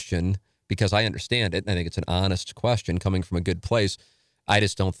question because I understand it. And I think it's an honest question coming from a good place. I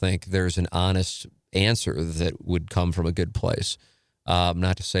just don't think there's an honest answer that would come from a good place.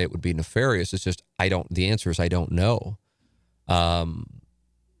 Not to say it would be nefarious. It's just, the answer is I don't know.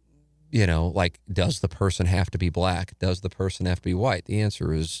 Like, does the person have to be black? Does the person have to be white? The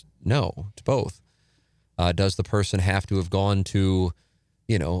answer is no to both. Does the person have to have gone to,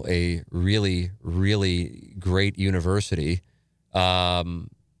 a really, really great university? And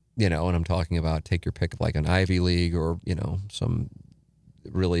I'm talking about, take your pick of like an Ivy League or, some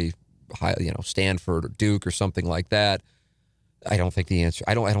really high, Stanford or Duke or something like that. I don't think the answer,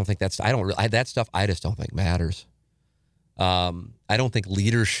 that stuff I just don't think matters. I don't think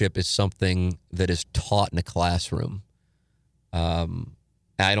leadership is something that is taught in a classroom. I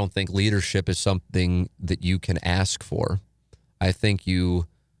don't think leadership is something that you can ask for. I think you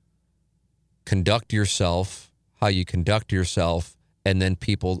conduct yourself how you conduct yourself, and then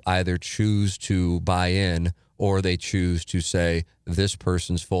people either choose to buy in or they choose to say, this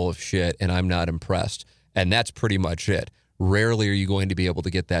person's full of shit and I'm not impressed. And that's pretty much it. Rarely are you going to be able to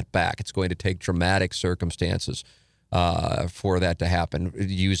get that back. It's going to take dramatic circumstances for that to happen.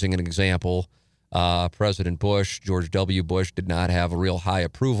 Using an example, President Bush, George W. Bush, did not have a real high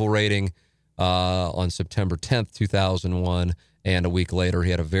approval rating on September 10th, 2001. And a week later,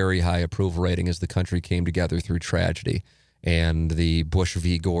 he had a very high approval rating as the country came together through tragedy. and the Bush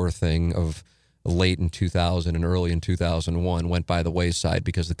v. Gore thing of late in 2000 and early in 2001 went by the wayside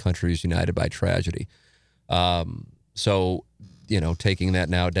because the country is united by tragedy. So, taking that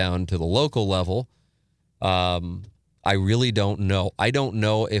now down to the local level, I really don't know. I don't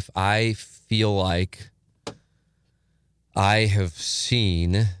know if I feel like I have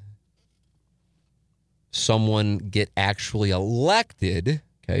seen someone get actually elected.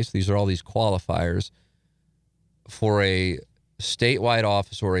 Okay, so these are all these qualifiers for a statewide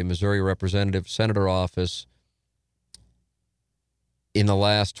office or a Missouri representative senator office in the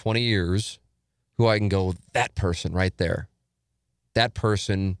last 20 years who I can go, that person right there. That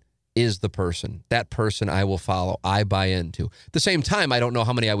person is the person. That person I will follow. I buy into. At the same time, I don't know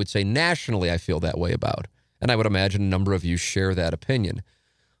how many I would say nationally I feel that way about. And I would imagine a number of you share that opinion.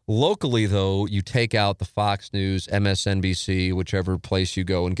 Locally, though, you take out the Fox News, MSNBC, whichever place you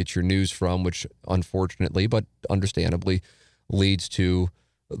go and get your news from, which unfortunately, but understandably, leads to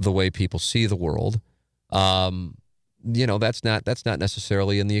the way people see the world. That's not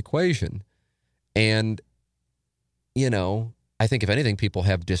necessarily in the equation. And, I think if anything, people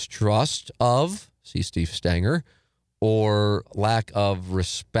have distrust of, see Steve Stenger, or lack of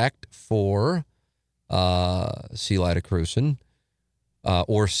respect for, see Lyda Krewson,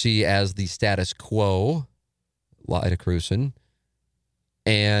 or see as the status quo, Lyda Krewson.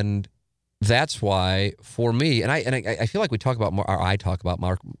 And that's why, for me, and I feel like I talk about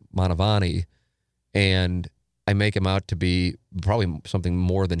Mark Mantovani, and I make him out to be probably something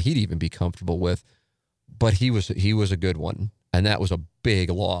more than he'd even be comfortable with. But he was a good one, and that was a big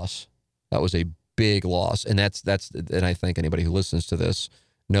loss. That was a big loss, and that's and I think anybody who listens to this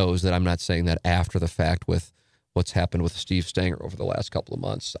knows that I'm not saying that after the fact with what's happened with Steve Stenger over the last couple of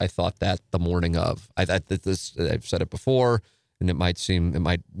months. I thought that the morning of. I've said it before, and it might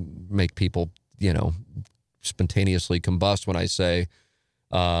make people, spontaneously combust when I say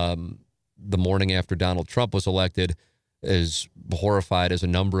the morning after Donald Trump was elected, as horrified as a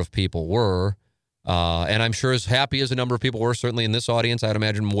number of people were, and I'm sure as happy as a number of people were, certainly in this audience, I'd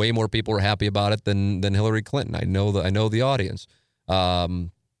imagine way more people were happy about it than Hillary Clinton. I know the audience.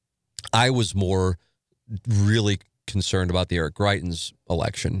 I was more really concerned about the Eric Greitens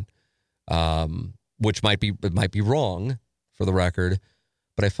election, which might be wrong for the record,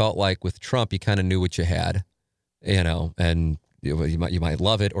 but I felt like with Trump, you kind of knew what you had, and you might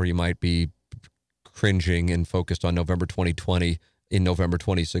love it or you might be cringing and focused on November 2020 in November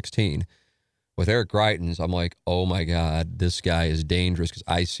 2016. With Eric Greitens, I'm like, oh my God, this guy is dangerous because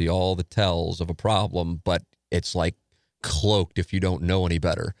I see all the tells of a problem, but it's like cloaked if you don't know any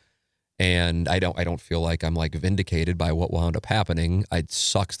better. And I don't feel like I'm like vindicated by what wound up happening. It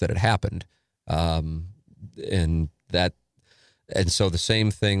sucks that it happened. And so the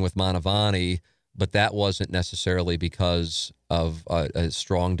same thing with Mantovani, but that wasn't necessarily because of a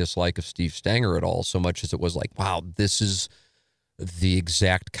strong dislike of Steve Stenger at all, so much as it was like, wow, this is the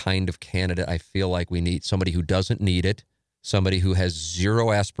exact kind of candidate I feel like we need. Somebody who doesn't need it, somebody who has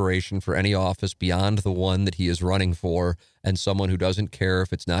zero aspiration for any office beyond the one that he is running for, and someone who doesn't care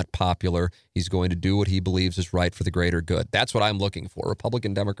if it's not popular. He's going to do what he believes is right for the greater good. That's what I'm looking for.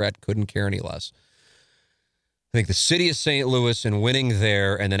 Republican, Democrat, couldn't care any less. I think the city of St. Louis and winning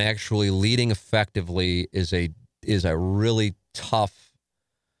there and then actually leading effectively is a really tough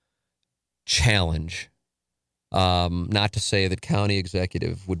challenge. Not to say that county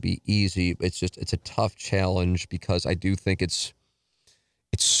executive would be easy. It's a tough challenge because I do think it's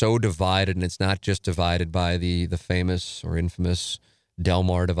so divided, and it's not just divided by the famous or infamous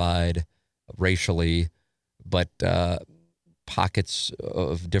Delmar divide racially, but pockets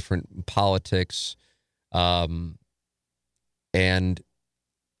of different politics. And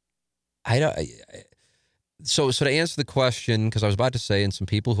so to answer the question, because I was about to say, and some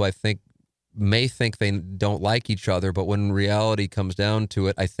people who I think may think they don't like each other, but when reality comes down to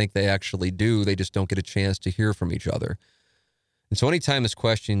it, I think they actually do. They just don't get a chance to hear from each other. And so anytime this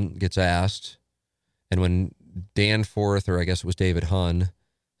question gets asked, and when Danforth, or I guess it was David Hunn,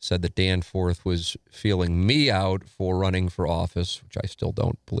 said that Danforth was feeling me out for running for office, which I still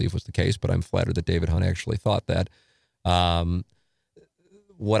don't believe was the case, but I'm flattered that David Hunn actually thought that.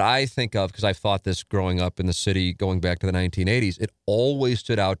 What I think of, because I've thought this growing up in the city, going back to the 1980s, it always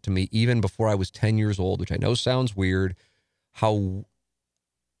stood out to me, even before I was 10 years old, which I know sounds weird, how,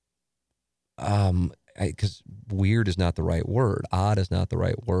 because weird is not the right word, odd is not the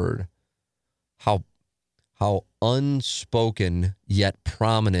right word, how unspoken yet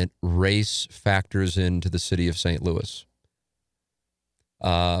prominent race factors into the city of St. Louis.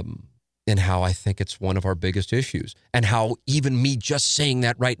 And how I think it's one of our biggest issues, and how even me just saying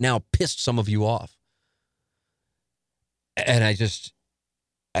that right now pissed some of you off. And I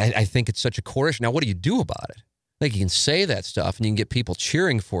think it's such a core issue. Now, what do you do about it? Like, you can say that stuff and you can get people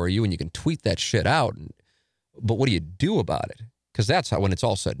cheering for you and you can tweet that shit out. But what do you do about it? Because that's how, when it's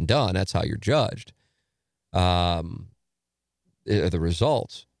all said and done, that's how you're judged. The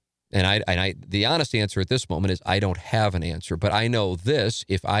results. And the honest answer at this moment is I don't have an answer. But I know this,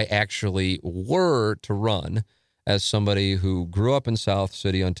 if I actually were to run as somebody who grew up in South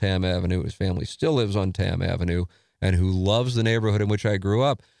City on Tam Avenue, his family still lives on Tam Avenue, and who loves the neighborhood in which I grew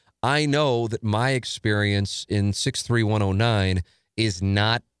up, I know that my experience in 63109 is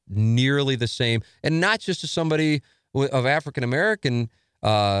not nearly the same. And not just as somebody of African-American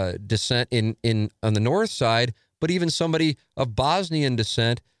descent on the north side, but even somebody of Bosnian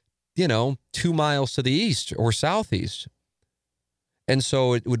descent, 2 miles to the east or southeast. And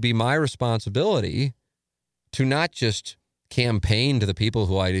so it would be my responsibility to not just campaign to the people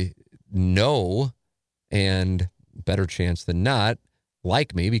who I know and better chance than not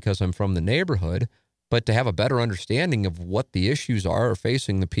like me because I'm from the neighborhood, but to have a better understanding of what the issues are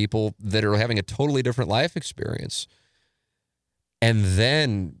facing the people that are having a totally different life experience, and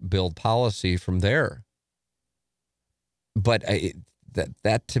then build policy from there. But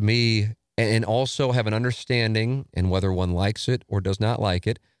that to me, and also have an understanding, and whether one likes it or does not like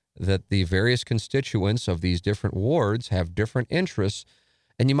it, that the various constituents of these different wards have different interests,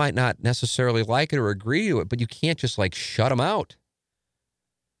 and you might not necessarily like it or agree to it, but you can't just shut them out.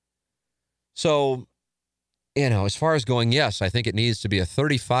 So, as far as going, yes, I think it needs to be a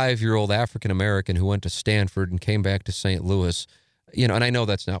 35-year-old African-American who went to Stanford and came back to St. Louis. And I know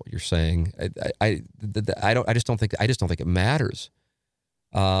that's not what you're saying. I just don't think it matters.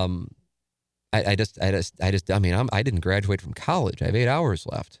 I didn't graduate from college. I have 8 hours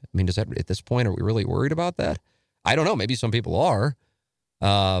left. I mean, at this point, are we really worried about that? I don't know. Maybe some people are.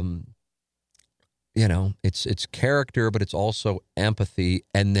 It's character, but it's also empathy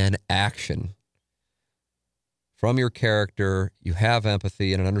and then action. From your character, you have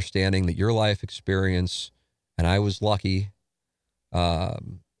empathy and an understanding that your life experience, and I was lucky,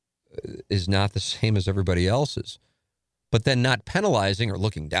 is not the same as everybody else's. But then not penalizing or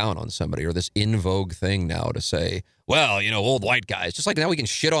looking down on somebody, or this in vogue thing now to say, well, old white guys. Just like now we can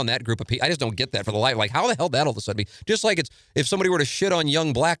shit on that group of people. I just don't get that for the life. Like, how the hell that all of a sudden be? Just like it's if somebody were to shit on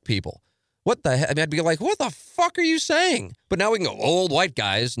young black people. What the heck? I mean, I'd be like, what the fuck are you saying? But now we can go old white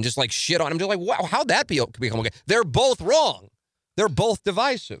guys and just shit on them. Just wow, how'd that become okay? They're both wrong. They're both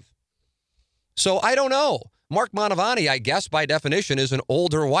divisive. So I don't know. Mark Mantovani, I guess by definition, is an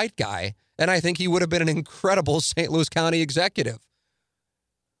older white guy. And I think he would have been an incredible St. Louis County executive.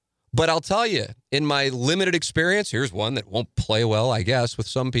 But I'll tell you, in my limited experience, here's one that won't play well, I guess, with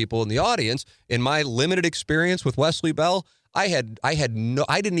some people in the audience. In my limited experience with Wesley Bell, I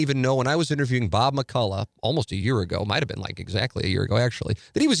didn't even know when I was interviewing Bob McCullough almost a year ago, might have been exactly a year ago, actually,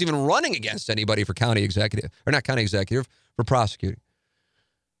 that he was even running against anybody for county executive, or not county executive, for prosecuting.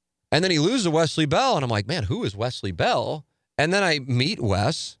 And then he loses to Wesley Bell, and I'm like, man, who is Wesley Bell? And then I meet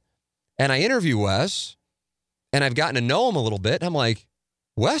Wes. And I interview Wes, and I've gotten to know him a little bit. And I'm like,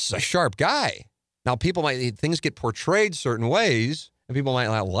 Wes is a sharp guy. Now, things get portrayed certain ways, and people might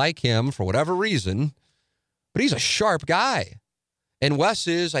not like him for whatever reason, but he's a sharp guy. And Wes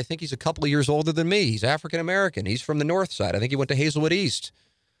I think he's a couple of years older than me. He's African-American. He's from the north side. I think he went to Hazelwood East.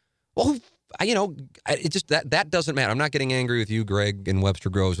 Well, it just, that doesn't matter. I'm not getting angry with you, Greg, and Webster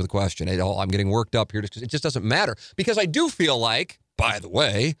Groves with a question. I'm getting worked up here because it just doesn't matter. Because I do feel like, by the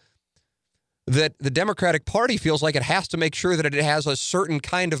way, that the Democratic Party feels like it has to make sure that it has a certain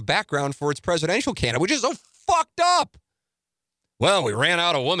kind of background for its presidential candidate, which is so fucked up. Well, we ran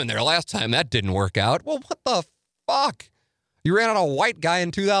out of women there last time. That didn't work out. Well, what the fuck? You ran out of a white guy in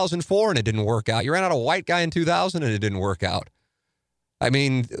 2004 and it didn't work out. You ran out of a white guy in 2000 and it didn't work out. I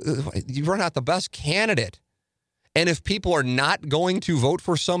mean, you run out the best candidate. And if people are not going to vote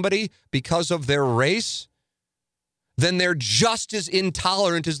for somebody because of their race, then they're just as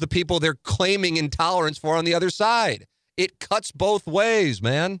intolerant as the people they're claiming intolerance for on the other side. It cuts both ways,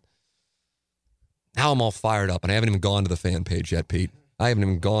 man. Now I'm all fired up, and I haven't even gone to the fan page yet, Pete. I haven't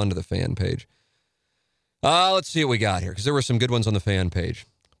even gone to the fan page. Let's see what we got here, because there were some good ones on the fan page.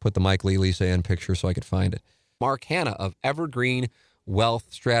 Put the Mike Lee Lisa Ann picture so I could find it. Mark Hanna of Evergreen Wealth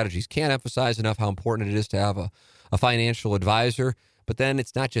Strategies. Can't emphasize enough how important it is to have a financial advisor, but then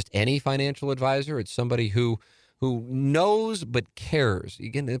it's not just any financial advisor. It's somebody who knows but cares.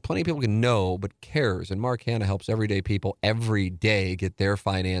 Again, plenty of people can know but cares. And Mark Hanna helps everyday people every day get their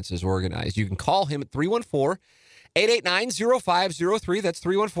finances organized. You can call him at 314-889-0503. That's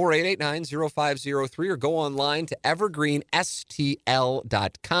 314-889-0503. Or go online to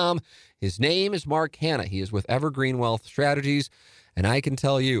evergreenstl.com. His name is Mark Hanna. He is with Evergreen Wealth Strategies. And I can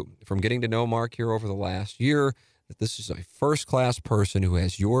tell you from getting to know Mark here over the last year that this is a first-class person who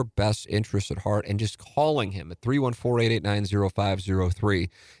has your best interests at heart. And just calling him at 314-889-0503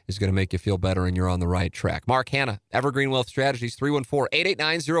 is going to make you feel better and you're on the right track. Mark Hanna, Evergreen Wealth Strategies,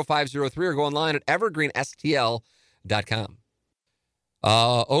 314-889-0503, or go online at evergreenstl.com.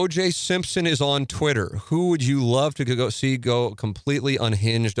 O.J. Simpson is on Twitter. Who would you love to go completely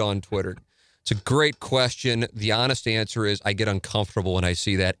unhinged on Twitter? It's a great question. The honest answer is I get uncomfortable when I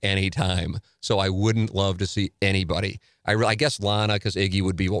see that anytime. So I wouldn't love to see anybody. I guess Lana, because Iggy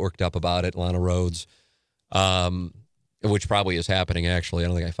would be worked up about it, Lana Rhodes, which probably is happening, actually. I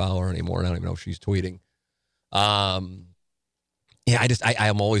don't think I follow her anymore. I don't even know if she's tweeting. I'm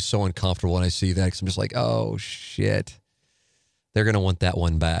always so uncomfortable when I see that because I'm just like, oh, shit. They're going to want that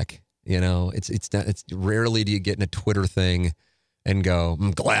one back. You know, it's rarely do you get in a Twitter thing and go,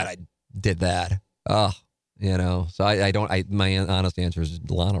 I'm glad I did that. Oh, you know, so my honest answer is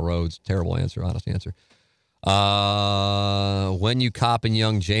Lana Rhodes. Terrible answer, honest answer. When you copping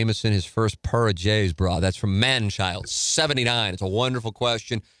young Jameson his first purr of J's, bro? That's from Manchild 79. It's a wonderful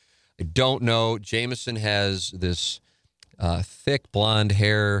question. I don't know. Jameson has this thick blonde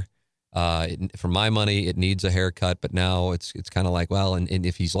hair. For my money, it needs a haircut, but now it's kind of like, well, and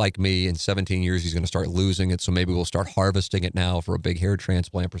if he's like me, in 17 years, he's going to start losing it. So maybe we'll start harvesting it now for a big hair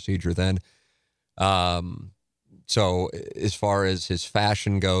transplant procedure then. So as far as his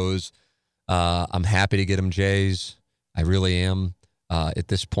fashion goes, I'm happy to get him J's. I really am. At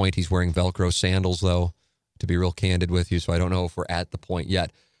this point, he's wearing Velcro sandals, though, to be real candid with you. So I don't know if we're at the point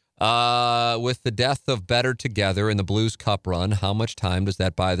yet. With the death of Better Together in the Blues Cup run, how much time does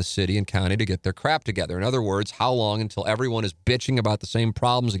that buy the city and county to get their crap together? In other words, how long until everyone is bitching about the same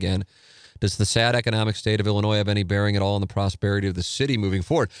problems again? Does the sad economic state of Illinois have any bearing at all on the prosperity of the city moving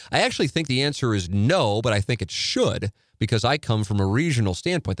forward? I actually think the answer is no, but I think it should because I come from a regional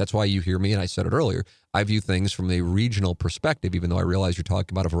standpoint. That's why you hear me, and I said it earlier, I view things from a regional perspective, even though I realize you're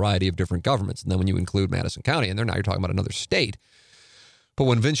talking about a variety of different governments. And then when you include Madison County in there, now you're talking about another state. But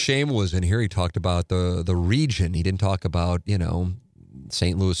when Vince Shame was in here, he talked about the region. He didn't talk about,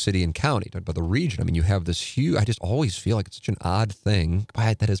 St. Louis City and County. He talked about the region. I mean, you have this huge, I just always feel like it's such an odd thing.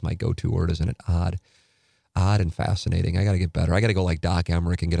 That is my go-to word, isn't it? Odd and fascinating. I got to get better. I got to go like Doc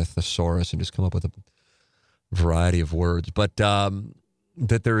Emmerich and get a thesaurus and just come up with a variety of words. But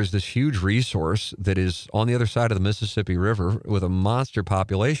that there is this huge resource that is on the other side of the Mississippi River with a monster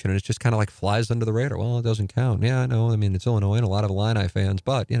population, and it's just kind of like flies under the radar. Well, it doesn't count. Yeah, I know. I mean, it's Illinois and a lot of Illini fans,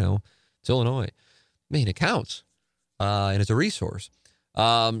 but, it's Illinois. I mean, it counts, and it's a resource.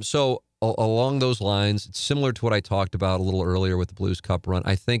 So along those lines, it's similar to what I talked about a little earlier with the Blues Cup run.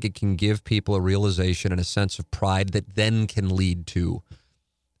 I think it can give people a realization and a sense of pride that then can lead to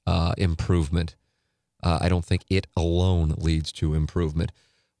improvement. I don't think it alone leads to improvement.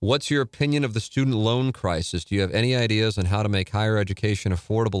 What's your opinion of the student loan crisis? Do you have any ideas on how to make higher education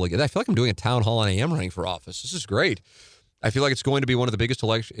affordable again? I feel like I'm doing a town hall and I am running for office. This is great. I feel like it's going to be one of the biggest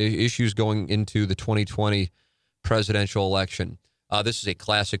issues going into the 2020 presidential election. This is a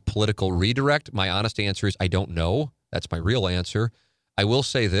classic political redirect. My honest answer is I don't know. That's my real answer. I will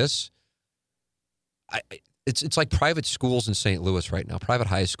say this. It's like private schools in St. Louis right now, private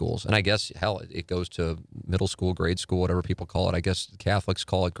high schools. And I guess, hell, it goes to middle school, grade school, whatever people call it. I guess Catholics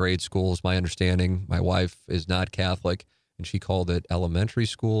call it grade school is my understanding. My wife is not Catholic, and she called it elementary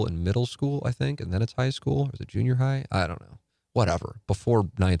school and middle school, I think, and then it's high school. Or is it junior high? I don't know. Whatever,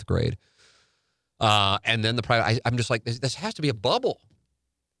 before ninth grade. And then the private, I'm just like, this has to be a bubble.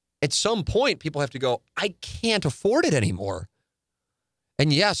 At some point, people have to go, I can't afford it anymore.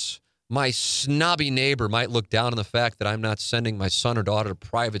 And yes, my snobby neighbor might look down on the fact that I'm not sending my son or daughter to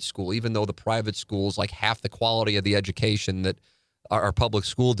private school, even though the private school is like half the quality of the education that our public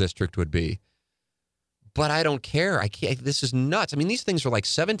school district would be. But I don't care. I can't. This is nuts. I mean, these things are like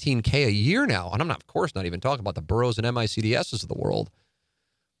 $17,000 a year now. And I'm not, of course, not even talking about the boroughs and MICDSs of the world.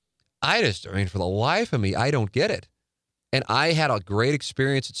 I for the life of me, I don't get it. And I had a great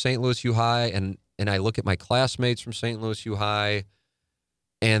experience at St. Louis U High, and I look at my classmates from St. Louis U High,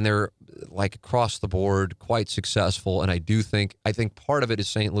 and they're like across the board quite successful. And I think part of it is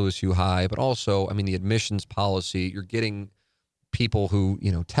St. Louis U High, but also, I mean, the admissions policy, you're getting people who,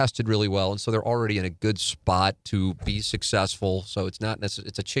 tested really well. And so they're already in a good spot to be successful. So it's not necessarily,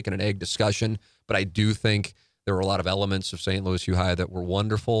 it's a chicken and egg discussion, but I do think there were a lot of elements of St. Louis U High that were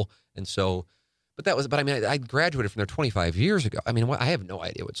wonderful. And so, I graduated from there 25 years ago. I mean, I have no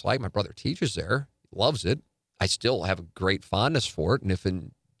idea what it's like. My brother teaches there, loves it. I still have a great fondness for it. And if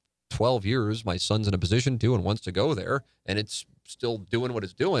in 12 years my son's in a position to and wants to go there and it's still doing what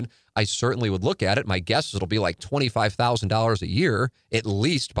it's doing, I certainly would look at it. My guess is it'll be like $25,000 a year, at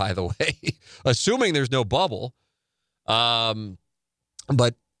least, by the way, assuming there's no bubble.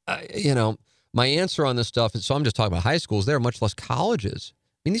 But, my answer on this stuff is, so I'm just talking about high schools. There are much less colleges.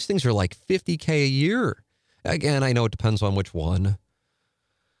 I mean, these things are like $50K a year. Again, I know it depends on which one.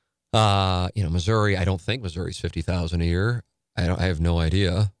 Missouri, I don't think Missouri's $50,000 a year. I have no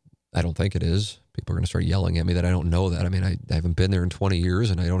idea. I don't think it is. People are going to start yelling at me that I don't know that. I mean, I haven't been there in 20 years,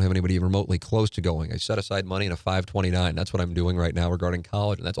 and I don't have anybody remotely close to going. I set aside money in a 529. That's what I'm doing right now regarding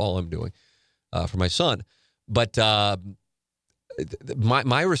college, and that's all I'm doing for my son. But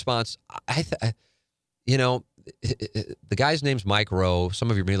my response, the guy's name's Mike Rowe. Some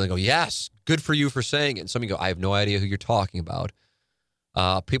of you immediately go, yes, good for you for saying it. And some of you go, I have no idea who you're talking about.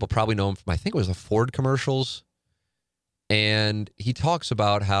 People probably know him from, I think it was the Ford commercials. And he talks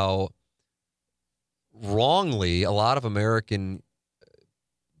about how wrongly a lot of American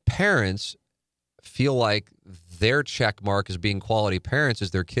parents feel like their check mark as being quality parents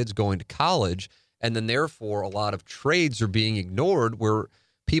is their kids going to college. And then therefore a lot of trades are being ignored where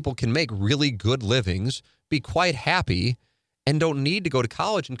people can make really good livings, be quite happy, and don't need to go to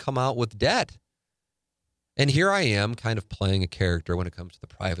college and come out with debt. And here I am kind of playing a character when it comes to the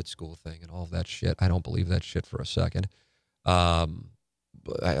private school thing and all of that shit. I don't believe that shit for a second. I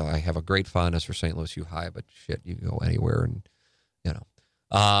have a great fondness for St. Louis U High, but shit, you can go anywhere and,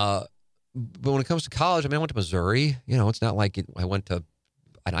 but when it comes to college, I mean, I went to Missouri. It's not like I went to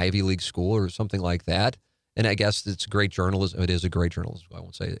an Ivy League school or something like that. And I guess it's great journalism. It is a great journalism school. I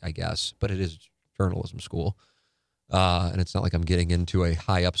won't say I guess, but it is journalism school. And it's not like I'm getting into a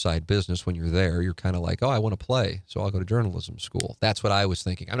high upside business when you're there. You're kind of like, oh, I want to play, so I'll go to journalism school. That's what I was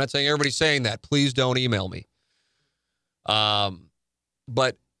thinking. I'm not saying everybody's saying that. Please don't email me.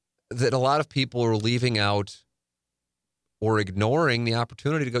 But that a lot of people are leaving out or ignoring the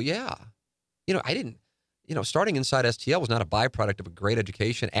opportunity to go, yeah, I didn't, starting inside STL was not a byproduct of a great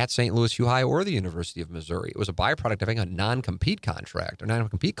education at St. Louis U High or the University of Missouri. It was a byproduct of having a non-compete contract or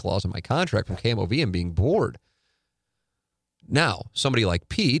non-compete clause in my contract from KMOV and being bored. Now, somebody like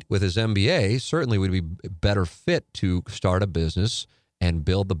Pete with his MBA certainly would be better fit to start a business and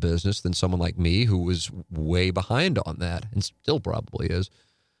build the business than someone like me who was way behind on that and still probably is.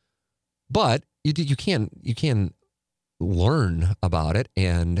 But you can learn about it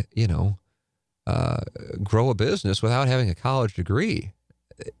and, grow a business without having a college degree.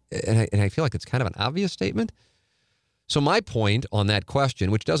 And I feel like it's kind of an obvious statement. So my point on that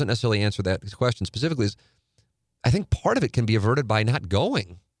question, which doesn't necessarily answer that question specifically, is I think part of it can be averted by not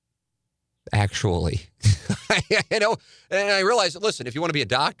going, actually. And I realize that, listen, if you want to be a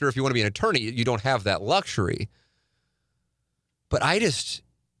doctor, if you want to be an attorney, you don't have that luxury. But I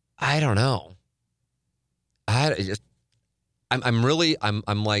don't know. I'm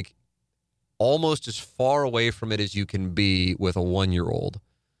like almost as far away from it as you can be with a 1-year-old.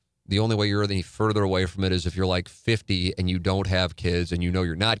 The only way you're any further away from it is if you're like 50 and you don't have kids and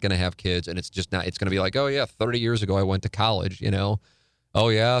you're not going to have kids, and it's just not, it's going to be like, oh yeah, 30 years ago I went to college, Oh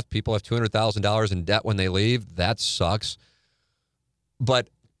yeah, people have $200,000 in debt when they leave. That sucks. But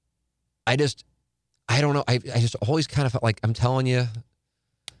I don't know. I just always kind of felt like, I'm telling you,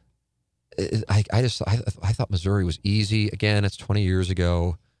 I thought Missouri was easy. Again, it's 20 years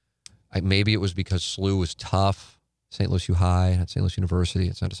ago. Maybe it was because SLU was tough. St. Louis U High, not St. Louis University.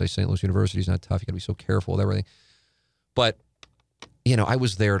 It's not to say St. Louis University is not tough. You got to be so careful with everything. But, I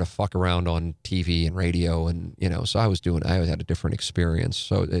was there to fuck around on TV and radio and, so I had a different experience.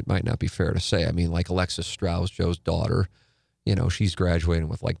 So it might not be fair to say. I mean, like Alexis Strauss, Joe's daughter, she's graduating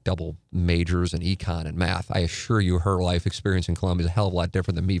with like double majors in econ and math. I assure you her life experience in Columbia is a hell of a lot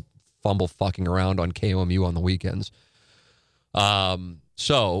different than me fucking around on KOMU on the weekends.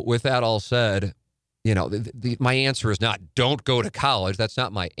 So with that all said, my answer is not don't go to college. That's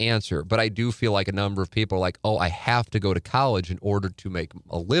not my answer. But I do feel like a number of people are like, oh, I have to go to college in order to make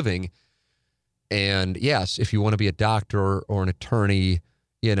a living. And yes, if you want to be a doctor or an attorney,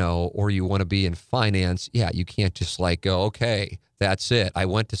 or you want to be in finance, yeah, you can't just like go, okay, that's it. I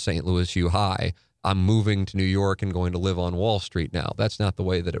went to St. Louis U High. I'm moving to New York and going to live on Wall Street now. That's not the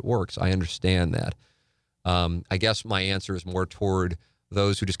way that it works. I understand that. I guess my answer is more toward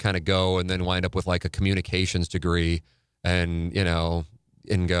those who just kind of go and then wind up with like a communications degree and,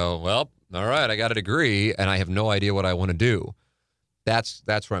 and go, well, all right, I got a degree and I have no idea what I want to do. That's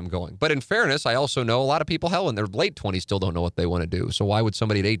where I'm going. But in fairness, I also know a lot of people, hell, in their late 20s still don't know what they want to do. So why would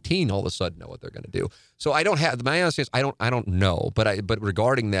somebody at 18 all of a sudden know what they're going to do? So I don't have, my answer is I don't know. But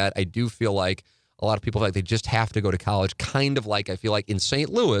regarding that, I do feel like a lot of people feel like they just have to go to college, kind of like I feel like in St.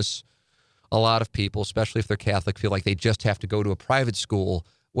 Louis, a lot of people, especially if they're Catholic, feel like they just have to go to a private school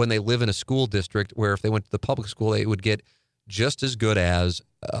when they live in a school district where if they went to the public school, they would get just as good as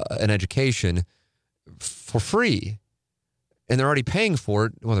an education for free. And they're already paying for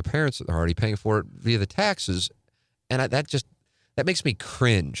it. Well, their parents are already paying for it via the taxes. And that makes me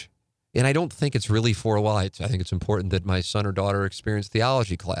cringe. And I don't think it's really for, well, I think it's important that my son or daughter experience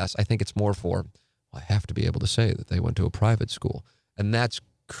theology class. I think it's more for, well, I have to be able to say that they went to a private school. And that's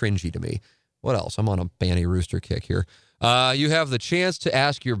cringy to me. What else? I'm on a Banny Rooster kick here. You have the chance to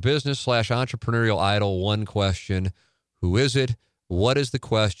ask your business/entrepreneurial idol one question. Who is it? What is the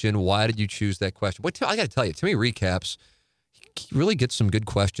question? Why did you choose that question? I got to tell you, Timmy recaps. He really gets some good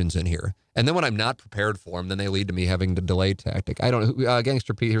questions in here. And then when I'm not prepared for them, then they lead to me having the delay tactic. I don't know.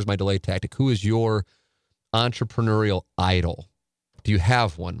 Gangster Pete, here's my delay tactic. Who is your entrepreneurial idol? Do you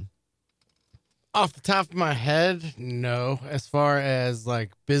have one? Off the top of my head, no. As far as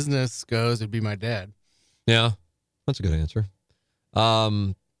like business goes, it'd be my dad. Yeah, that's a good answer.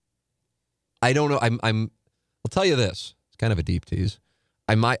 I don't know. I'll tell you this. It's kind of a deep tease.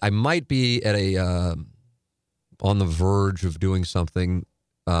 I might be at a on the verge of doing something,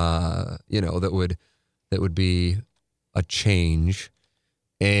 that would be a change,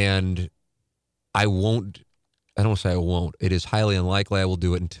 and I won't. I don't say I won't. It is highly unlikely I will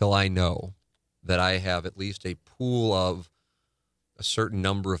do it until I know that I have at least a pool of a certain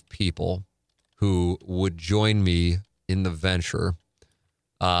number of people who would join me in the venture,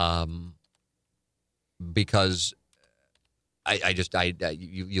 because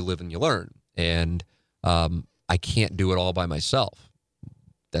you live and you learn, and I can't do it all by myself.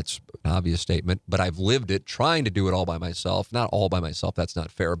 That's an obvious statement, but I've lived it trying to do it all by myself. Not all by myself, that's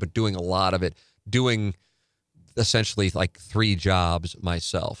not fair, but doing a lot of it, doing essentially like 3 jobs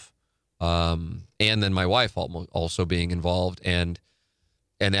myself. And then my wife also being involved, and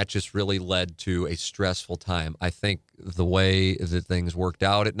that just really led to a stressful time. I think the way that things worked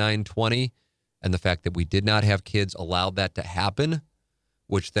out at 920 and the fact that we did not have kids allowed that to happen,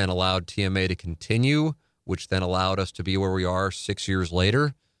 which then allowed TMA to continue, which then allowed us to be where we are 6 years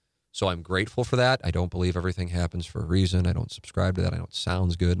later. So I'm grateful for that. I don't believe everything happens for a reason. I don't subscribe to that. I know it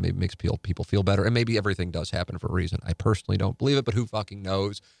sounds good. Maybe it makes people feel better. And maybe everything does happen for a reason. I personally don't believe it, but who fucking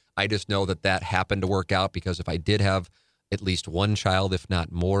knows? I just know that happened to work out, because if I did have at least one child, if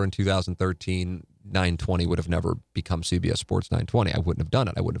not more, in 2013, 920 would have never become CBS Sports 920. I wouldn't have done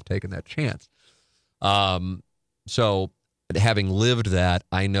it. I wouldn't have taken that chance. So having lived that,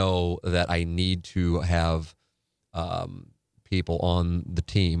 I know that I need to have people on the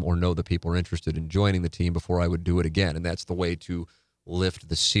team, or know that people are interested in joining the team before I would do it again. And that's the way to lift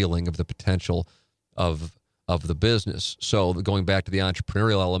the ceiling of the potential of the business. So going back to the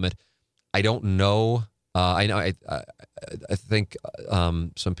entrepreneurial element, I don't know. I think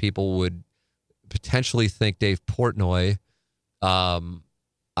some people would potentially think Dave Portnoy.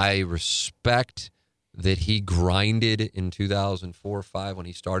 I respect that he grinded in 2004 or 5 when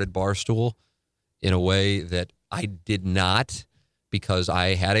he started Barstool in a way that I did not, because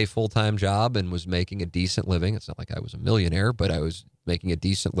I had a full-time job and was making a decent living. It's not like I was a millionaire, but I was making a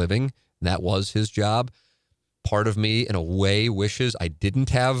decent living. And that was his job. Part of me, in a way, wishes I didn't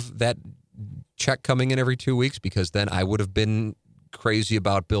have that check coming in every 2 weeks, because then I would have been crazy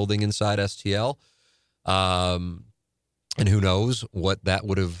about building inside STL. And who knows what that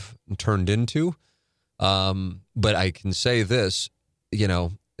would have turned into. But I can say this,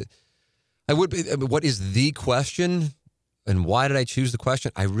 what is the question and why did I choose the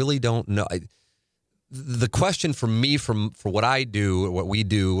question? I really don't know. The question for me, for what I do, or what we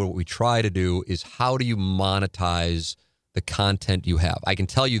do, or what we try to do, is how do you monetize the content you have? I can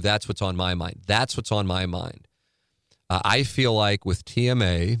tell you that's what's on my mind. That's what's on my mind. I feel like with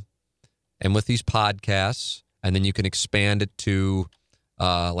TMA and with these podcasts, and then you can expand it to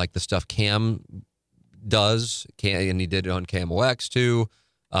like the stuff Cam does, and he did it on KMOX too.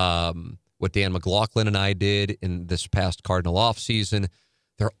 What Dan McLaughlin and I did in this past Cardinal off season.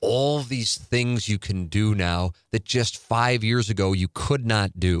 There are all these things you can do now that just 5 years ago you could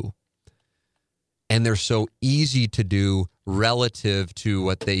not do. And they're so easy to do relative to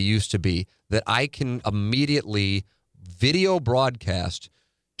what they used to be that I can immediately video broadcast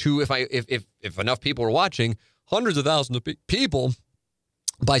to, if enough people are watching, hundreds of thousands of people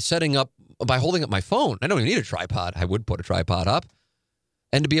by holding up my phone. I don't even need a tripod. I would put a tripod up.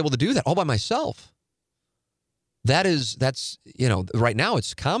 And to be able to do that all by myself. That's right now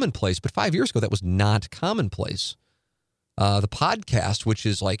it's commonplace, but 5 years ago that was not commonplace. The podcast, which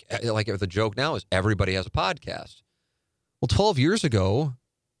is like the joke now is everybody has a podcast. Well, 12 years ago,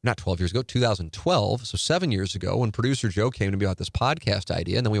 not 12 years ago, 2012. So 7 years ago, when producer Joe came to me about this podcast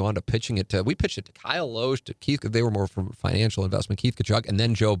idea, and then we wound up pitching it to, we pitched it to Kyle Loesch, to Keith, they were more from financial investment, Keith Kachuk, and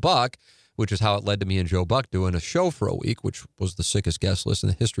then Joe Buck, which is how it led to me and Joe Buck doing a show for a week, which was the sickest guest list in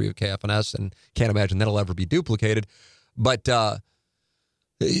the history of KFNS, and can't imagine that'll ever be duplicated. But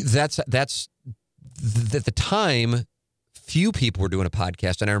that's at the time, few people were doing a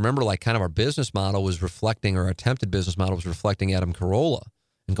podcast. And I remember like kind of our business model was reflecting, or our attempted business model was reflecting Adam Carolla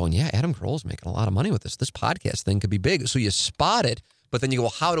and going, yeah, Adam Carolla's making a lot of money with this. This podcast thing could be big. So you spot it, but then you go,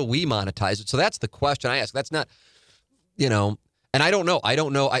 well, how do we monetize it? So that's the question I ask. That's not, and I don't know.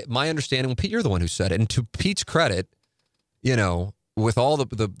 My understanding, well, Pete, you're the one who said it. And to Pete's credit, with all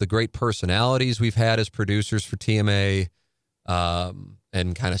the great personalities we've had as producers for TMA,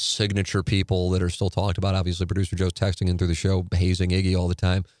 and kind of signature people that are still talked about. Obviously, producer Joe's texting in through the show, hazing Iggy all the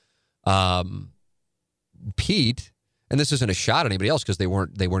time. Pete, and this isn't a shot at anybody else because they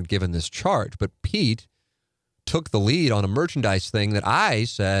weren't given this charge, but Pete took the lead on a merchandise thing that I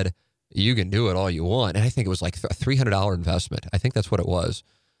said, you can do it all you want. And I think it was like a $300 investment. I think that's what it was.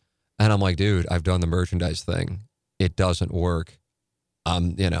 And I'm like, dude, I've done the merchandise thing. It doesn't work.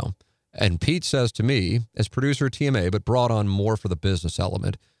 And Pete says to me, as producer of TMA, but brought on more for the business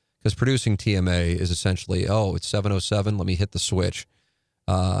element, because producing TMA is essentially, it's 7:07, let me hit the switch.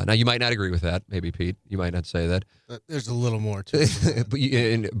 Now, you might not agree with that, maybe, Pete. You might not say that. There's a little more to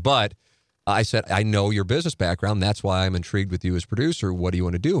it. But I said, I know your business background. That's why I'm intrigued with you as producer. What do you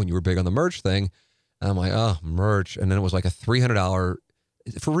want to do? And you were big on the merch thing. And I'm like, merch. And then it was like a $300,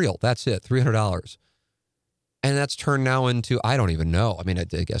 for real, that's it, $300. And that's turned now into, I don't even know. I mean, I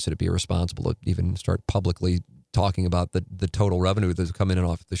guess it'd be irresponsible to even start publicly talking about the total revenue that's coming in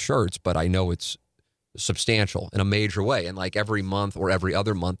off the shirts, but I know it's substantial in a major way. And like every month or every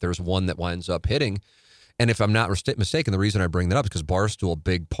other month, there's one that winds up hitting. And if I'm not mistaken, the reason I bring that up is because Barstool, a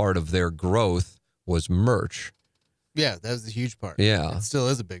big part of their growth was merch. Yeah, that was the huge part. Yeah. It still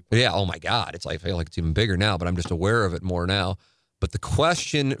is a big part. Yeah, oh my God. I feel like it's even bigger now, but I'm just aware of it more now. But the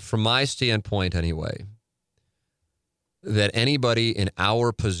question, from my standpoint anyway, that anybody in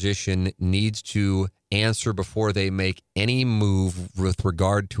our position needs to answer before they make any move with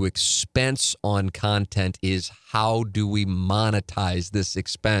regard to expense on content is, how do we monetize this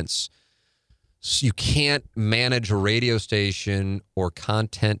expense? So you can't manage a radio station or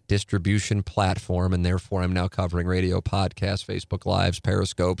content distribution platform, and therefore I'm now covering radio, podcasts, Facebook Lives,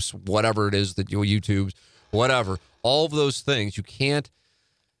 Periscopes, whatever it is that YouTube's, whatever, all of those things. You can't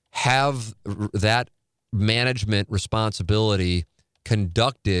have that management responsibility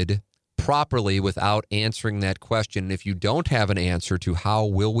conducted properly without answering that question. And if you don't have an answer to how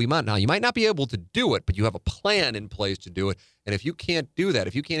will we now, you might not be able to do it, but you have a plan in place to do it. And if you can't do that,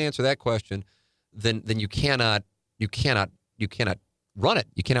 if you can't answer that question, then you cannot run it.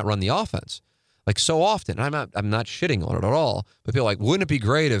 You cannot run the offense. Like so often, I'm not shitting on it at all, but people are like, wouldn't it be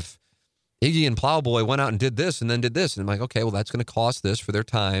great if Iggy and Plowboy went out and did this and then did this? And I'm like, okay, well, that's going to cost this for their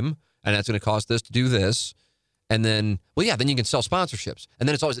time. And that's going to cost this to do this. And then, well, yeah, then you can sell sponsorships. And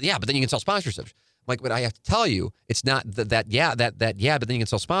then it's always, yeah, but then you can sell sponsorships. Like, but I have to tell you, it's not but then you can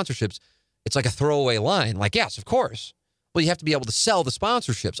sell sponsorships. It's like a throwaway line. Like, yes, of course. Well, you have to be able to sell the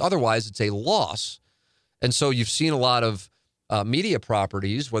sponsorships. Otherwise, it's a loss. And so you've seen a lot of media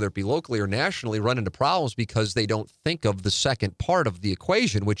properties, whether it be locally or nationally, run into problems because they don't think of the second part of the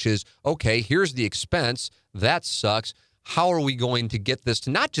equation, which is, okay, here's the expense. That sucks. How are we going to get this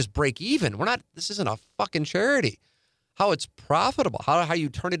to not just break even? This isn't a fucking charity. How it's profitable, how you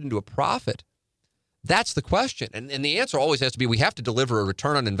turn it into a profit. That's the question. And the answer always has to be, we have to deliver a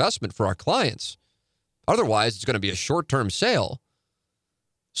return on investment for our clients. Otherwise, it's going to be a short-term sale.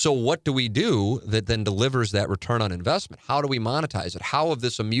 So what do we do that then delivers that return on investment? How do we monetize it? How of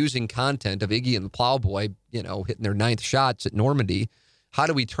this amusing content of Iggy and the Plowboy, hitting their 9th shots at Normandy, how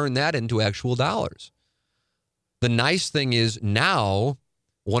do we turn that into actual dollars? The nice thing is now,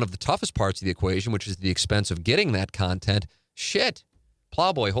 one of the toughest parts of the equation, which is the expense of getting that content,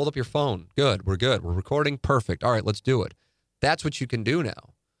 Plowboy, hold up your phone. Good, we're good. We're recording. Perfect. All right, let's do it. That's what you can do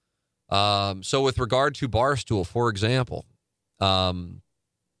now. So with regard to Barstool, for example,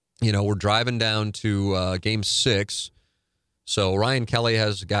 we're driving down to Game 6. So Ryan Kelly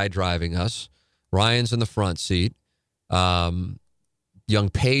has a guy driving us. Ryan's in the front seat. Young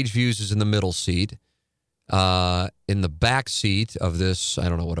Paige Views is in the middle seat. In the back seat of this, I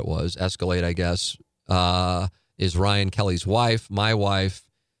don't know what it was, Escalade, I guess, is Ryan Kelly's wife, my wife,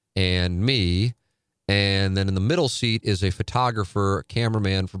 and me. And then in the middle seat is a photographer, a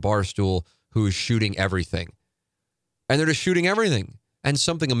cameraman for Barstool, who is shooting everything. And they're just shooting everything. and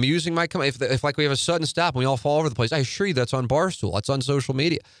something amusing might come. If like we have a sudden stop and we all fall over the place, I assure you that's on Barstool. That's on social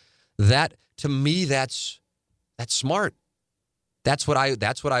media. That, to me, that's smart. That's what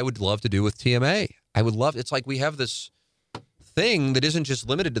I would love to do with TMA. I would love, it's like we have this thing that isn't just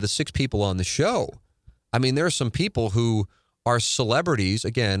limited to the 6 people on the show. I mean, there are some people who are celebrities,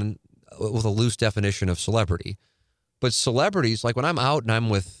 again, with a loose definition of celebrity, but celebrities, like when I'm out and I'm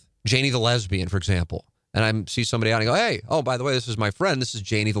with Janie the lesbian, for example, and I see somebody out and I go, hey, oh, by the way, this is my friend. This is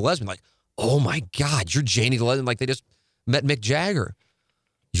Janie the lesbian. Like, oh my God, you're Janie the lesbian. Like they just met Mick Jagger.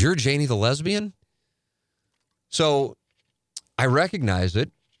 You're Janie the lesbian? So I recognize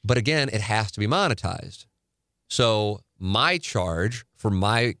it, but again, it has to be monetized. So my charge for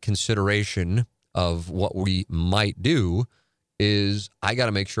my consideration of what we might do is I got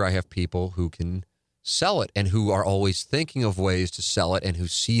to make sure I have people who can sell it and who are always thinking of ways to sell it and who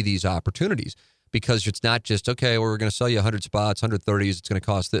see these opportunities. Because it's not just, okay, well, we're going to sell you 100 spots, 130s, it's going to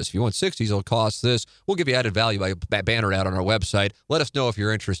cost this. If you want 60s, it'll cost this. We'll give you added value by a banner ad on our website. Let us know if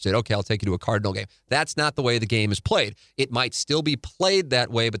you're interested. Okay, I'll take you to a Cardinal game. That's not the way the game is played. It might still be played that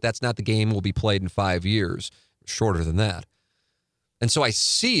way, but that's not the game will be played in 5 years. Shorter than that. And so I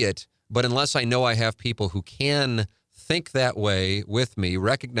see it, but unless I know I have people who can think that way with me,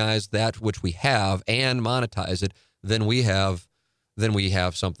 recognize that which we have, and monetize it, then we have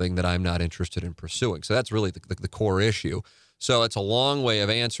something that I'm not interested in pursuing. So that's really the core issue. So it's a long way of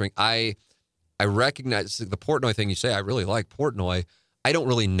answering. I recognize the Portnoy thing you say. I really like Portnoy. I don't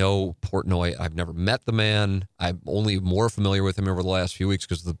really know Portnoy. I've never met the man. I'm only more familiar with him over the last few weeks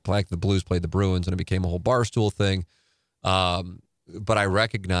because the Blues played the Bruins and it became a whole Barstool thing. But I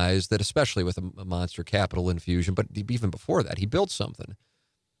recognize that, especially with a monster capital infusion, but even before that, he built something.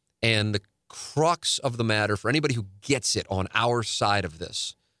 And the crux of the matter for anybody who gets it on our side of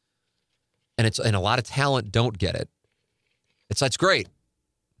this, and a lot of talent don't get it. It's great.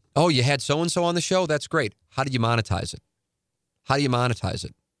 Oh, you had so-and-so on the show? That's great. How do you monetize it? How do you monetize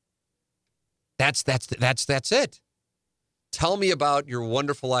it? That's it. Tell me about your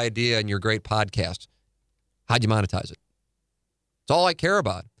wonderful idea and your great podcast. How'd you monetize it? It's all I care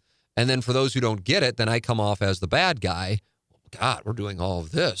about. And then for those who don't get it, then I come off as the bad guy. God, we're doing all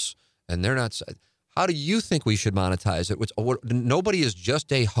of this. And they're not. How do you think we should monetize it? Nobody is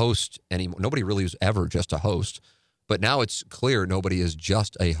just a host anymore. Nobody really was ever just a host. But now it's clear nobody is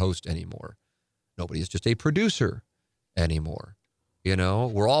just a host anymore. Nobody is just a producer anymore. You know,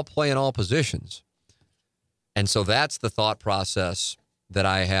 we're all playing all positions. And so that's the thought process that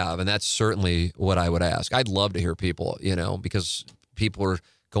I have. And that's certainly what I would ask. I'd love to hear people, because people are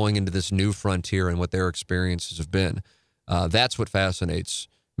going into this new frontier and what their experiences have been. That's what fascinates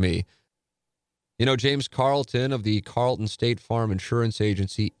me. James Carlton of the Carlton State Farm Insurance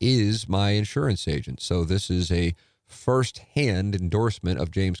Agency is my insurance agent. So this is a first-hand endorsement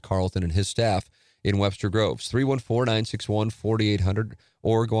of James Carlton and his staff in Webster Groves. 314-961-4800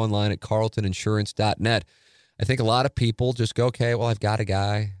 or go online at carltoninsurance.net. I think a lot of people just go, okay, well, I've got a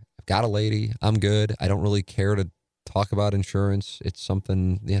guy, I've got a lady, I'm good. I don't really care to talk about insurance. It's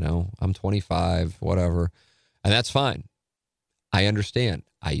something, I'm 25, whatever. And that's fine. I understand.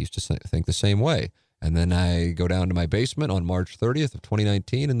 I used to think the same way. And then I go down to my basement on March 30th of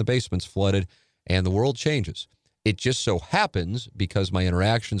 2019 and the basement's flooded and the world changes. It just so happens, because my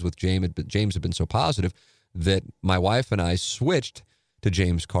interactions with James have been so positive, that my wife and I switched to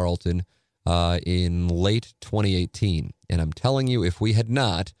James Carlton in late 2018. And I'm telling you, if we had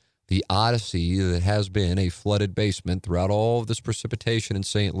not, the odyssey that has been a flooded basement throughout all of this precipitation in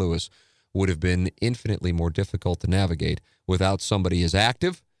St. Louis would have been infinitely more difficult to navigate without somebody as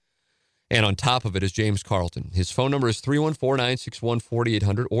active. And on top of it is James Carlton. His phone number is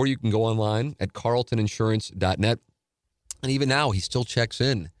 314-961-4800, or you can go online at carltoninsurance.net. And even now, he still checks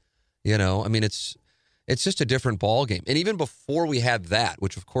in. It's just a different ballgame. And even before we had that,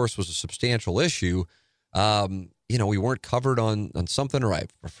 which of course was a substantial issue, we weren't covered on something, or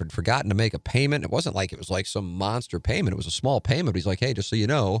I've forgotten to make a payment. It wasn't like it was like some monster payment. It was a small payment. But he's like, hey, just so you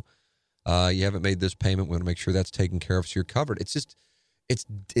know, you haven't made this payment. We want to make sure that's taken care of so you're covered. It's just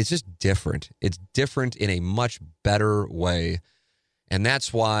different. It's different in a much better way. And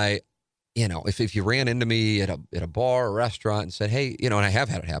that's why, if you ran into me at a bar or restaurant and said, hey, and I have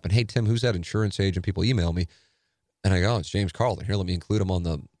had it happen. Hey, Tim, who's that insurance agent? People email me. And I go, oh, it's James Carlton. Here, let me include him on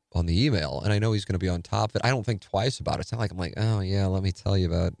the email. And I know he's going to be on top of it. I don't think twice about it. It's not like I'm like, oh, yeah, let me tell you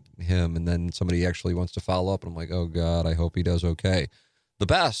about him. And then somebody actually wants to follow up. And I'm like, oh, God, I hope he does okay. The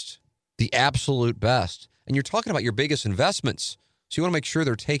best, the absolute best. And you're talking about your biggest investments. So you want to make sure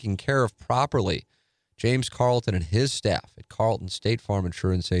they're taken care of properly. James Carlton and his staff at Carlton State Farm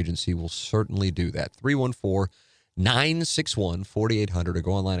Insurance Agency will certainly do that. 314-961-4800 961-4800 or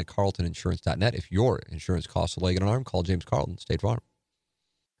go online at carltoninsurance.net. If your insurance costs a leg and an arm, call James Carlton, State Farm.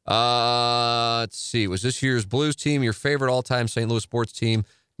 Let's see. Was this year's Blues team your favorite all-time St. Louis sports team?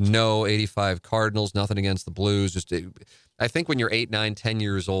 No. 85 Cardinals. Nothing against the Blues. Just, I think when you're 8, 9, 10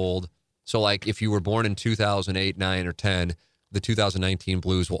 years old, so like if you were born in 2008, 9, or 10, the 2019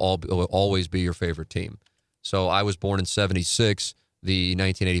 Blues will always be your favorite team. So I was born in 76. The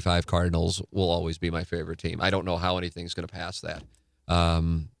 1985 Cardinals will always be my favorite team. I don't know how anything's going to pass that.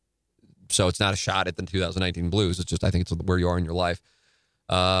 So it's not a shot at the 2019 Blues. It's just I think it's where you are in your life.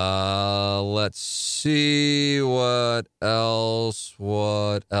 Let's see what else.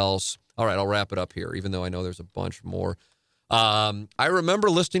 All right, I'll wrap it up here, even though I know there's a bunch more. I remember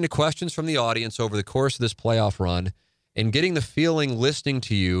listening to questions from the audience over the course of this playoff run and getting the feeling listening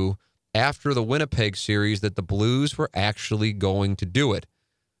to you after the Winnipeg series that the Blues were actually going to do it.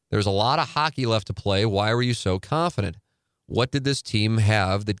 There's a lot of hockey left to play. Why were you so confident? What did this team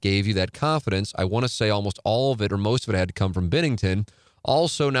have that gave you that confidence? I want to say almost all of it or most of it had to come from Binnington.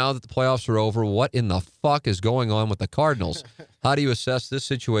 Also, now that the playoffs are over, what in the fuck is going on with the Cardinals? How do you assess this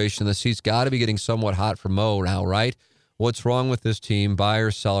situation? The seat's got to be getting somewhat hot for Mo now, right? What's wrong with this team?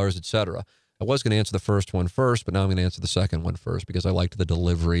 Buyers, sellers, etc. I was going to answer the first one first, but now I'm going to answer the second one first because I liked the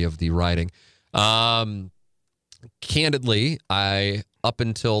delivery of the writing. Candidly, up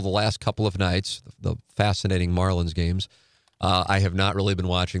until the last couple of nights, the fascinating Marlins games, I have not really been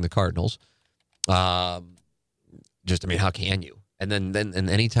watching the Cardinals. How can you? And then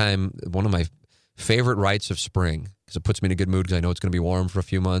anytime, one of my favorite rites of spring, because it puts me in a good mood because I know it's going to be warm for a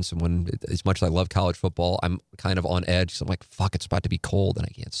few months. And as much as I love college football, I'm kind of on edge. So I'm like, fuck, it's about to be cold and I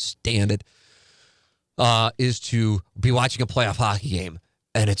can't stand it. Is to be watching a playoff hockey game.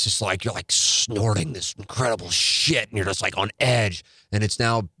 And it's just like, you're like snorting this incredible shit. And you're just like on edge. And it's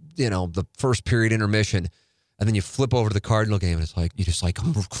now, the first period intermission. And then you flip over to the Cardinal game and it's like, you just like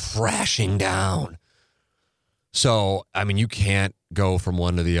come crashing down. So, you can't go from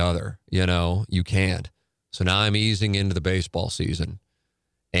one to the other, you can't. So now I'm easing into the baseball season.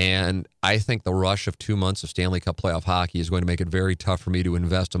 And I think the rush of 2 months of Stanley Cup playoff hockey is going to make it very tough for me to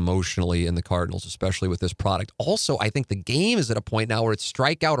invest emotionally in the Cardinals, especially with this product. Also, I think the game is at a point now where it's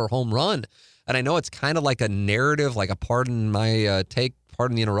strikeout or home run. And I know it's kind of like a narrative, like a pardon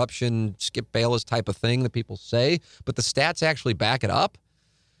the interruption, Skip Bayless type of thing that people say, but the stats actually back it up.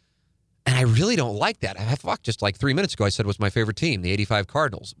 And I really don't like that. Just like 3 minutes ago, I said was my favorite team, the 85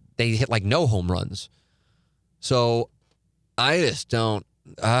 Cardinals. They hit like no home runs. So I don't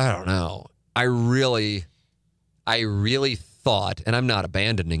know. I really thought, and I'm not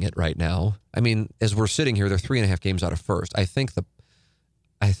abandoning it right now. As we're sitting here, they're 3.5 games out of first. I think the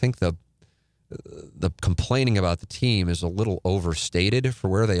complaining about the team is a little overstated for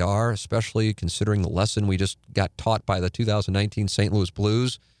where they are, especially considering the lesson we just got taught by the 2019 St. Louis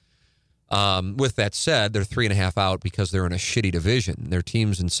Blues. With that said, they're 3.5 out because they're in a shitty division. There are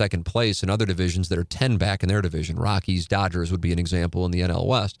teams in second place in other divisions that are 10 back in their division. Rockies, Dodgers would be an example in the NL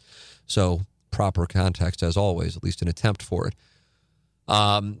West. So proper context as always, at least an attempt for it.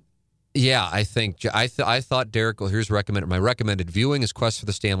 I thought Derek. Well, here's recommended. My recommended viewing is Quest for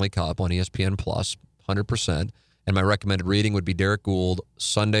the Stanley Cup on ESPN Plus, 100%. And my recommended reading would be Derek Gould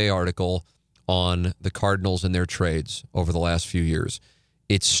Sunday article on the Cardinals and their trades over the last few years.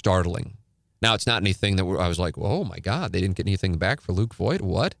 It's startling. Now, it's not anything that I was like, oh, my God, they didn't get anything back for Luke Voigt?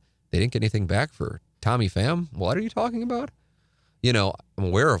 What? They didn't get anything back for Tommy Pham? What are you talking about? I'm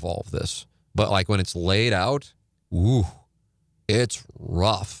aware of all of this. But, like, when it's laid out, it's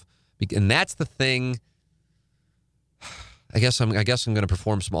rough. And that's the thing. I guess I'm going to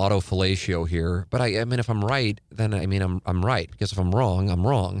perform some autofellatio here. But, if I'm right, then, I'm right. Because if I'm wrong, I'm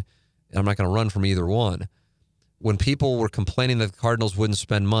wrong. And I'm not going to run from either one. When people were complaining that the Cardinals wouldn't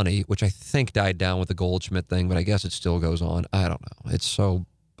spend money, which I think died down with the Goldschmidt thing, but I guess it still goes on. I don't know. It's so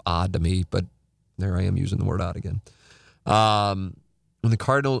odd to me, but there I am using the word odd again. When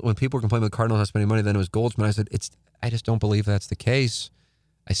people were complaining that the Cardinals not spending money, then it was Goldschmidt. I said, I just don't believe that's the case.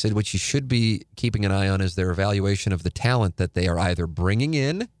 I said, what you should be keeping an eye on is their evaluation of the talent that they are either bringing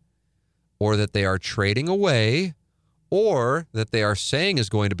in or that they are trading away or that they are saying is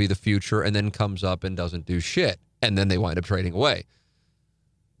going to be the future and then comes up and doesn't do shit. And then they wind up trading away.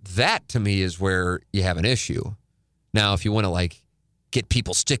 That, to me, is where you have an issue. Now, if you want to, get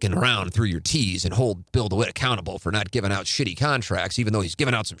people sticking around through your T's and hold Bill DeWitt accountable for not giving out shitty contracts, even though he's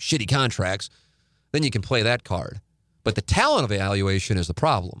given out some shitty contracts, then you can play that card. But the talent evaluation is the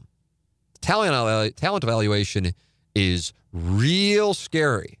problem. Talent evaluation is real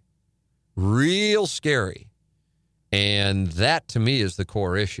scary. Real scary. And that, to me, is the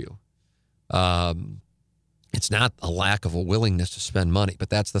core issue. It's not a lack of a willingness to spend money, but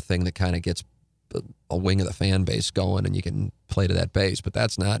that's the thing that kind of gets a wing of the fan base going, and you can play to that base. But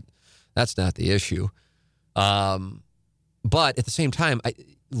that's not the issue. But at the same time,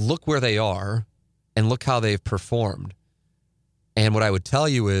 look where they are, and look how they've performed. And what I would tell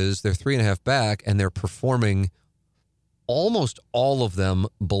you is they're 3.5 back, and they're performing almost all of them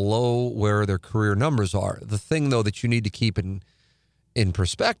below where their career numbers are. The thing, though, that you need to keep in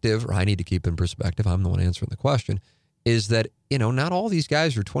perspective, or I need to keep in perspective, I'm the one answering the question, is that, not all these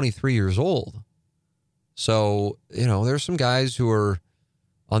guys are 23 years old. So, there's some guys who are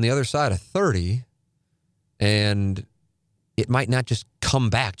on the other side of 30, and it might not just come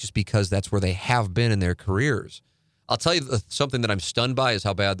back just because that's where they have been in their careers. I'll tell you something that I'm stunned by is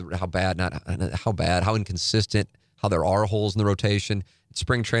how inconsistent, how there are holes in the rotation. At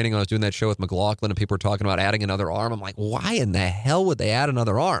spring training, when I was doing that show with McLaughlin and people were talking about adding another arm, I'm like, why in the hell would they add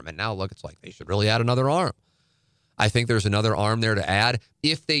another arm? And now look, it's like they should really add another arm. I think there's another arm there to add.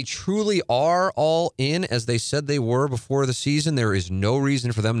 If they truly are all in, as they said they were before the season, there is no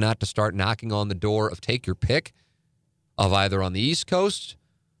reason for them not to start knocking on the door of take your pick of either on the East Coast,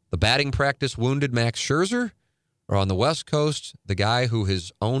 the batting practice wounded Max Scherzer, or on the West Coast, the guy who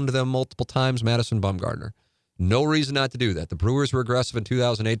has owned them multiple times, Madison Bumgarner. No reason not to do that. The Brewers were aggressive in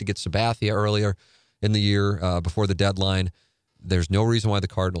 2008 to get Sabathia earlier in the year before the deadline. There's no reason why the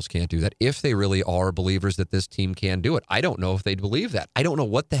Cardinals can't do that if they really are believers that this team can do it. I don't know if they'd believe that. I don't know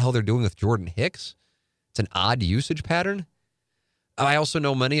what the hell they're doing with Jordan Hicks. It's an odd usage pattern. I also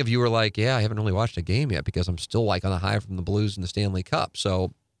know many of you are like, yeah, I haven't really watched a game yet because I'm still like on the high from the Blues and the Stanley Cup.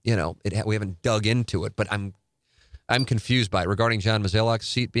 So, we haven't dug into it, but I'm confused by it. Regarding John Mozeliak's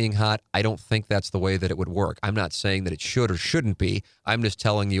seat being hot, I don't think that's the way that it would work. I'm not saying that it should or shouldn't be. I'm just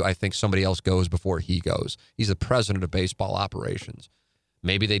telling you I think somebody else goes before he goes. He's the president of baseball operations.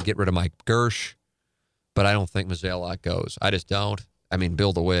 Maybe they'd get rid of Mike Gersh, but I don't think Mozeliak goes. I just don't. I mean,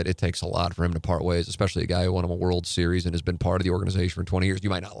 Bill DeWitt, it takes a lot for him to part ways, especially a guy who won a World Series and has been part of the organization for 20 years. You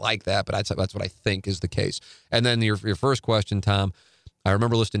might not like that, but that's what I think is the case. And then your first question, Tom, I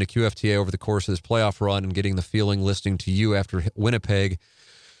remember listening to QFTA over the course of this playoff run and getting the feeling, listening to you after Winnipeg,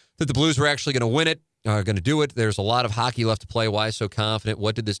 that the Blues were actually going to win it, going to do it. There's a lot of hockey left to play. Why so confident?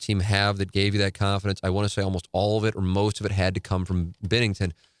 What did this team have that gave you that confidence? I want to say almost all of it or most of it had to come from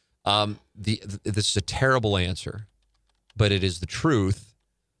Binnington. This is a terrible answer, but it is the truth.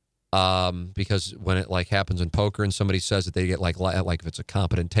 Because when it happens in poker and somebody says that they get like if it's a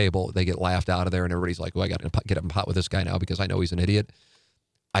competent table, they get laughed out of there and everybody's like, well, I got to get up and pot with this guy now because I know he's an idiot.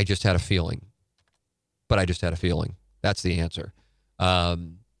 I just had a feeling, but I just had a feeling. That's the answer.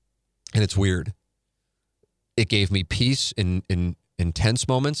 And it's weird. It gave me peace in intense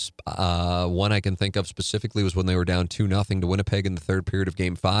moments. One I can think of specifically was when they were down 2-0 to Winnipeg in the third period of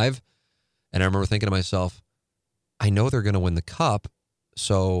Game 5. And I remember thinking to myself, I know they're going to win the Cup.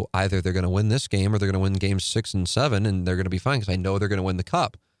 So either they're going to win this game or they're going to win games 6 and 7 and they're going to be fine because I know they're going to win the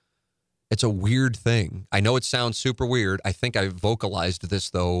Cup. It's a weird thing. I know it sounds super weird. I think I vocalized this,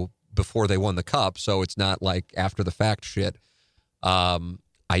 though, before they won the Cup, so it's not like after the fact shit.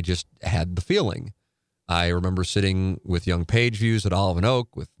 I just had the feeling. I remember sitting with young Page Views at Olive and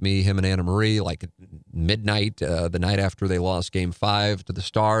Oak with me, him, and Anna Marie, like at midnight, the night after they lost Game 5 to the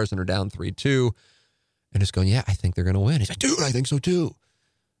Stars and are down 3-2. And just going, yeah, I think they're going to win. He's like, dude, I think so too.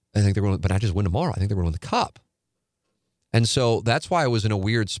 I think they're going to, but not just win tomorrow. I think they're going to win the Cup. And so that's why I was in a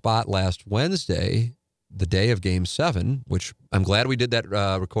weird spot last Wednesday, the day of Game 7, which I'm glad we did that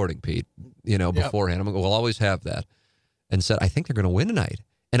recording, Pete, beforehand. We'll always have that. And said, I think they're going to win tonight.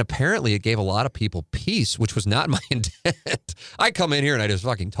 And apparently it gave a lot of people peace, which was not my intent. I come in here and I just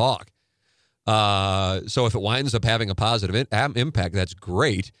fucking talk. So if it winds up having a positive impact, that's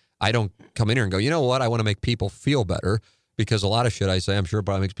great. I don't come in here and go, you know what? I want to make people feel better because a lot of shit I say, I'm sure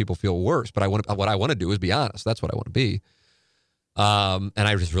probably makes people feel worse. But what I want to do is be honest. That's what I want to be. And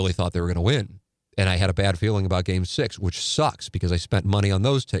I just really thought they were going to win. And I had a bad feeling about Game 6, which sucks because I spent money on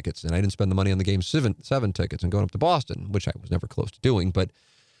those tickets. And I didn't spend the money on the Game 7 tickets and going up to Boston, which I was never close to doing. But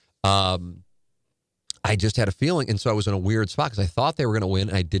I just had a feeling. And so I was in a weird spot because I thought they were going to win.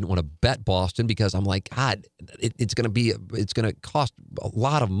 And I didn't want to bet Boston because I'm like, God, it's going to cost a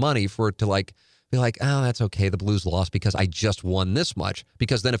lot of money for it to be like, oh, that's okay. The Blues lost because I just won this much.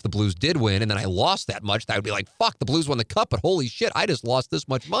 Because then if the Blues did win and then I lost that much, I would be like, fuck, the Blues won the Cup, but holy shit, I just lost this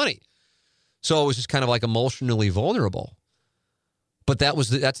much money. So it was just kind of like emotionally vulnerable. But that's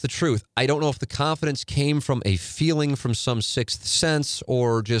the truth. I don't know if the confidence came from a feeling from some sixth sense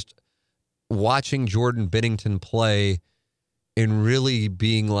or just watching Jordan Binnington play and really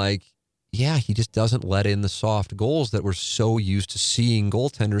being like, yeah, he just doesn't let in the soft goals that we're so used to seeing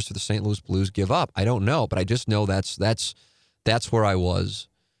goaltenders for the St. Louis Blues give up. I don't know, but I just know that's where I was,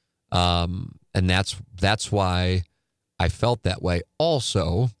 and that's why I felt that way.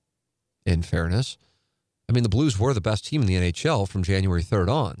 Also, in fairness, I mean, the Blues were the best team in the NHL from January 3rd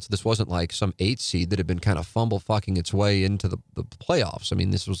on. So this wasn't like some 8 seed that had been kind of fucking its way into the playoffs. I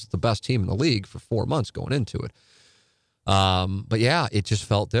mean, this was the best team in the league for 4 months going into it. But yeah, it just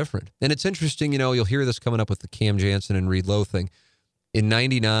felt different. And it's interesting, you'll hear this coming up with the Cam Janssen and Reed Lowe thing. In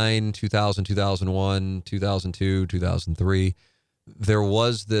 99, 2000, 2001, 2002, 2003, there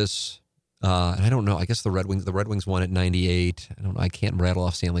was this, and I don't know, I guess the Red Wings won at 98. I don't know, I can't rattle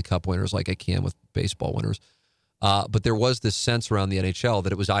off Stanley Cup winners like I can with baseball winners. But there was this sense around the NHL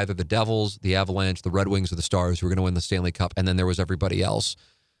that it was either the Devils, the Avalanche, the Red Wings, or the Stars who were going to win the Stanley Cup, and then there was everybody else.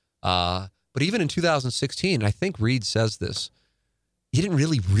 But even in 2016, I think Reed says this, you didn't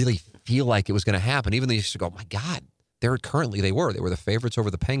really feel like it was going to happen, even though you used to go, oh my God, they were the favorites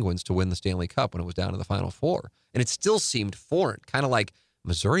over the Penguins to win the Stanley Cup when it was down to the Final Four. And it still seemed foreign, kind of like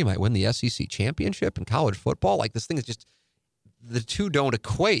Missouri might win the SEC championship in college football. Like this thing is just, the two don't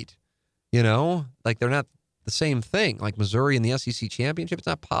equate, like they're not the same thing. Like Missouri and the SEC championship, it's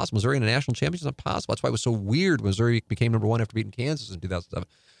not possible. Missouri and a national championship, it's not possible. That's why it was so weird when Missouri became number 1 after beating Kansas in 2007.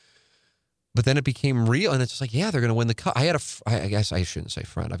 But then it became real, and it's just like, yeah, they're going to win the cup. I guess I shouldn't say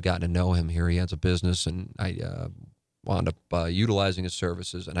friend. I've gotten to know him here. He has a business, and I wound up utilizing his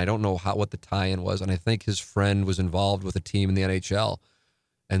services. And I don't know what the tie-in was, and I think his friend was involved with a team in the NHL.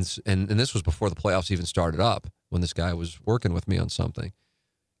 And this was before the playoffs even started up, when this guy was working with me on something.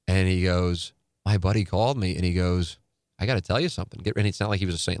 And he goes, my buddy called me, and he goes, I got to tell you something. And it's not like he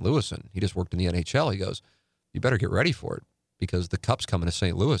was a St. Louisan. He just worked in the NHL. He goes, you better get ready for it, because the Cup's coming to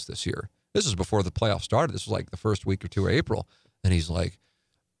St. Louis this year. This is before the playoffs started. This was like the first week or two of April. And he's like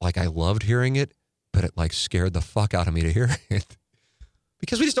I loved hearing it, but it like scared the fuck out of me to hear it.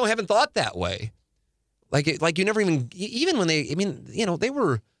 Because we just haven't thought that way. Like you never even when they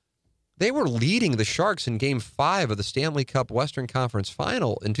were leading the Sharks in Game 5 of the Stanley Cup Western Conference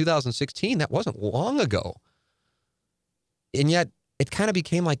Final in 2016. That wasn't long ago. And yet it kind of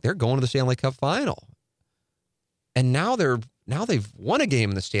became like they're going to the Stanley Cup Final. And now they've won a game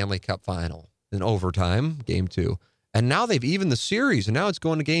in the Stanley Cup Final in overtime, Game 2. And now they've evened the series, and now it's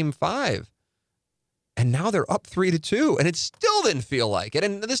going to Game 5. And now they're up 3-2, and it still didn't feel like it.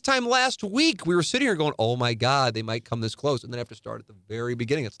 And this time last week, we were sitting here going, oh, my God, they might come this close. And then have to start at the very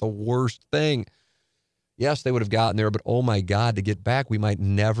beginning. It's the worst thing. Yes, they would have gotten there, but oh, my God, to get back, we might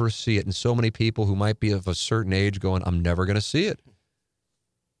never see it. And so many people who might be of a certain age going, I'm never going to see it.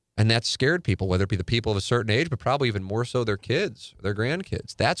 And that scared people, whether it be the people of a certain age, but probably even more so their kids, their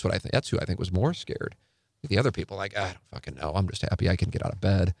grandkids. That's what I think. That's who I think was more scared. The other people I don't fucking know. I'm just happy I can get out of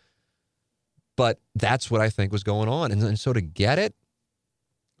bed. But that's what I think was going on. And so to get it,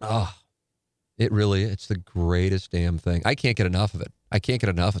 it's the greatest damn thing. I can't get enough of it. I can't get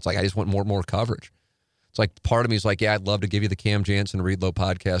enough. It's like I just want more coverage. It's like part of me is like, yeah, I'd love to give you the Cam Janssen Reed Lowe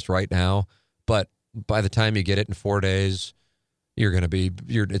podcast right now. But by the time you get it in 4 days,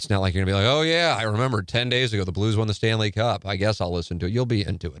 it's not like you're going to be like, oh, yeah, I remember 10 days ago the Blues won the Stanley Cup. I guess I'll listen to it. You'll be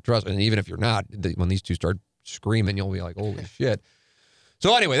into it. Trust me. And even if you're not, when these two start screaming, you'll be like, holy shit.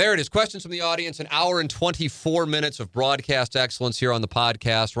 So anyway, there it is. Questions from the audience. An hour and 24 minutes of broadcast excellence here on the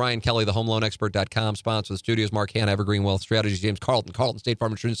podcast. Ryan Kelly, the HomeLoanExpert.com, sponsor of the studios. Mark Hanna, Evergreen Wealth Strategies. James Carlton, State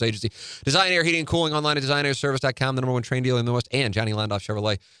Farm Insurance Agency. Design Air Heating and Cooling online at DesignAirService.com, the #1 train dealer in the West. And Johnny Landoff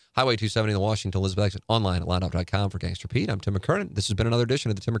Chevrolet, Highway 270 in the Washington Elizabeth exit, online at Landoff.com. For Gangster Pete, I'm Tim McKernan. This has been another edition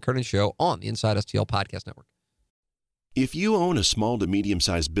of the Tim McKernan Show on the Inside STL Podcast Network. If you own a small to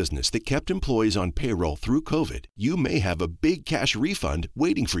medium-sized business that kept employees on payroll through COVID, you may have a big cash refund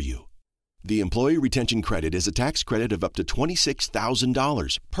waiting for you. The Employee Retention Credit is a tax credit of up to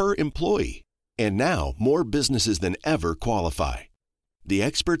 $26,000 per employee. And now, more businesses than ever qualify. The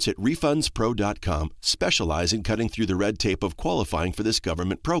experts at RefundsPro.com specialize in cutting through the red tape of qualifying for this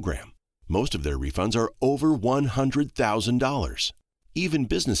government program. Most of their refunds are over $100,000. Even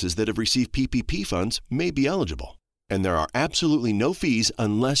businesses that have received PPP funds may be eligible. And there are absolutely no fees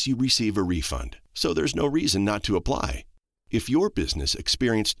unless you receive a refund. So there's no reason not to apply. If your business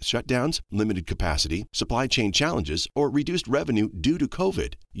experienced shutdowns, limited capacity, supply chain challenges, or reduced revenue due to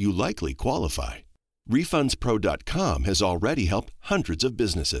COVID, you likely qualify. RefundsPro.com has already helped hundreds of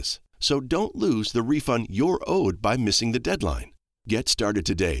businesses. So don't lose the refund you're owed by missing the deadline. Get started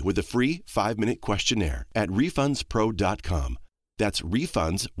today with a free 5-minute questionnaire at RefundsPro.com. That's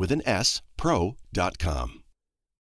refunds with an S, pro.com.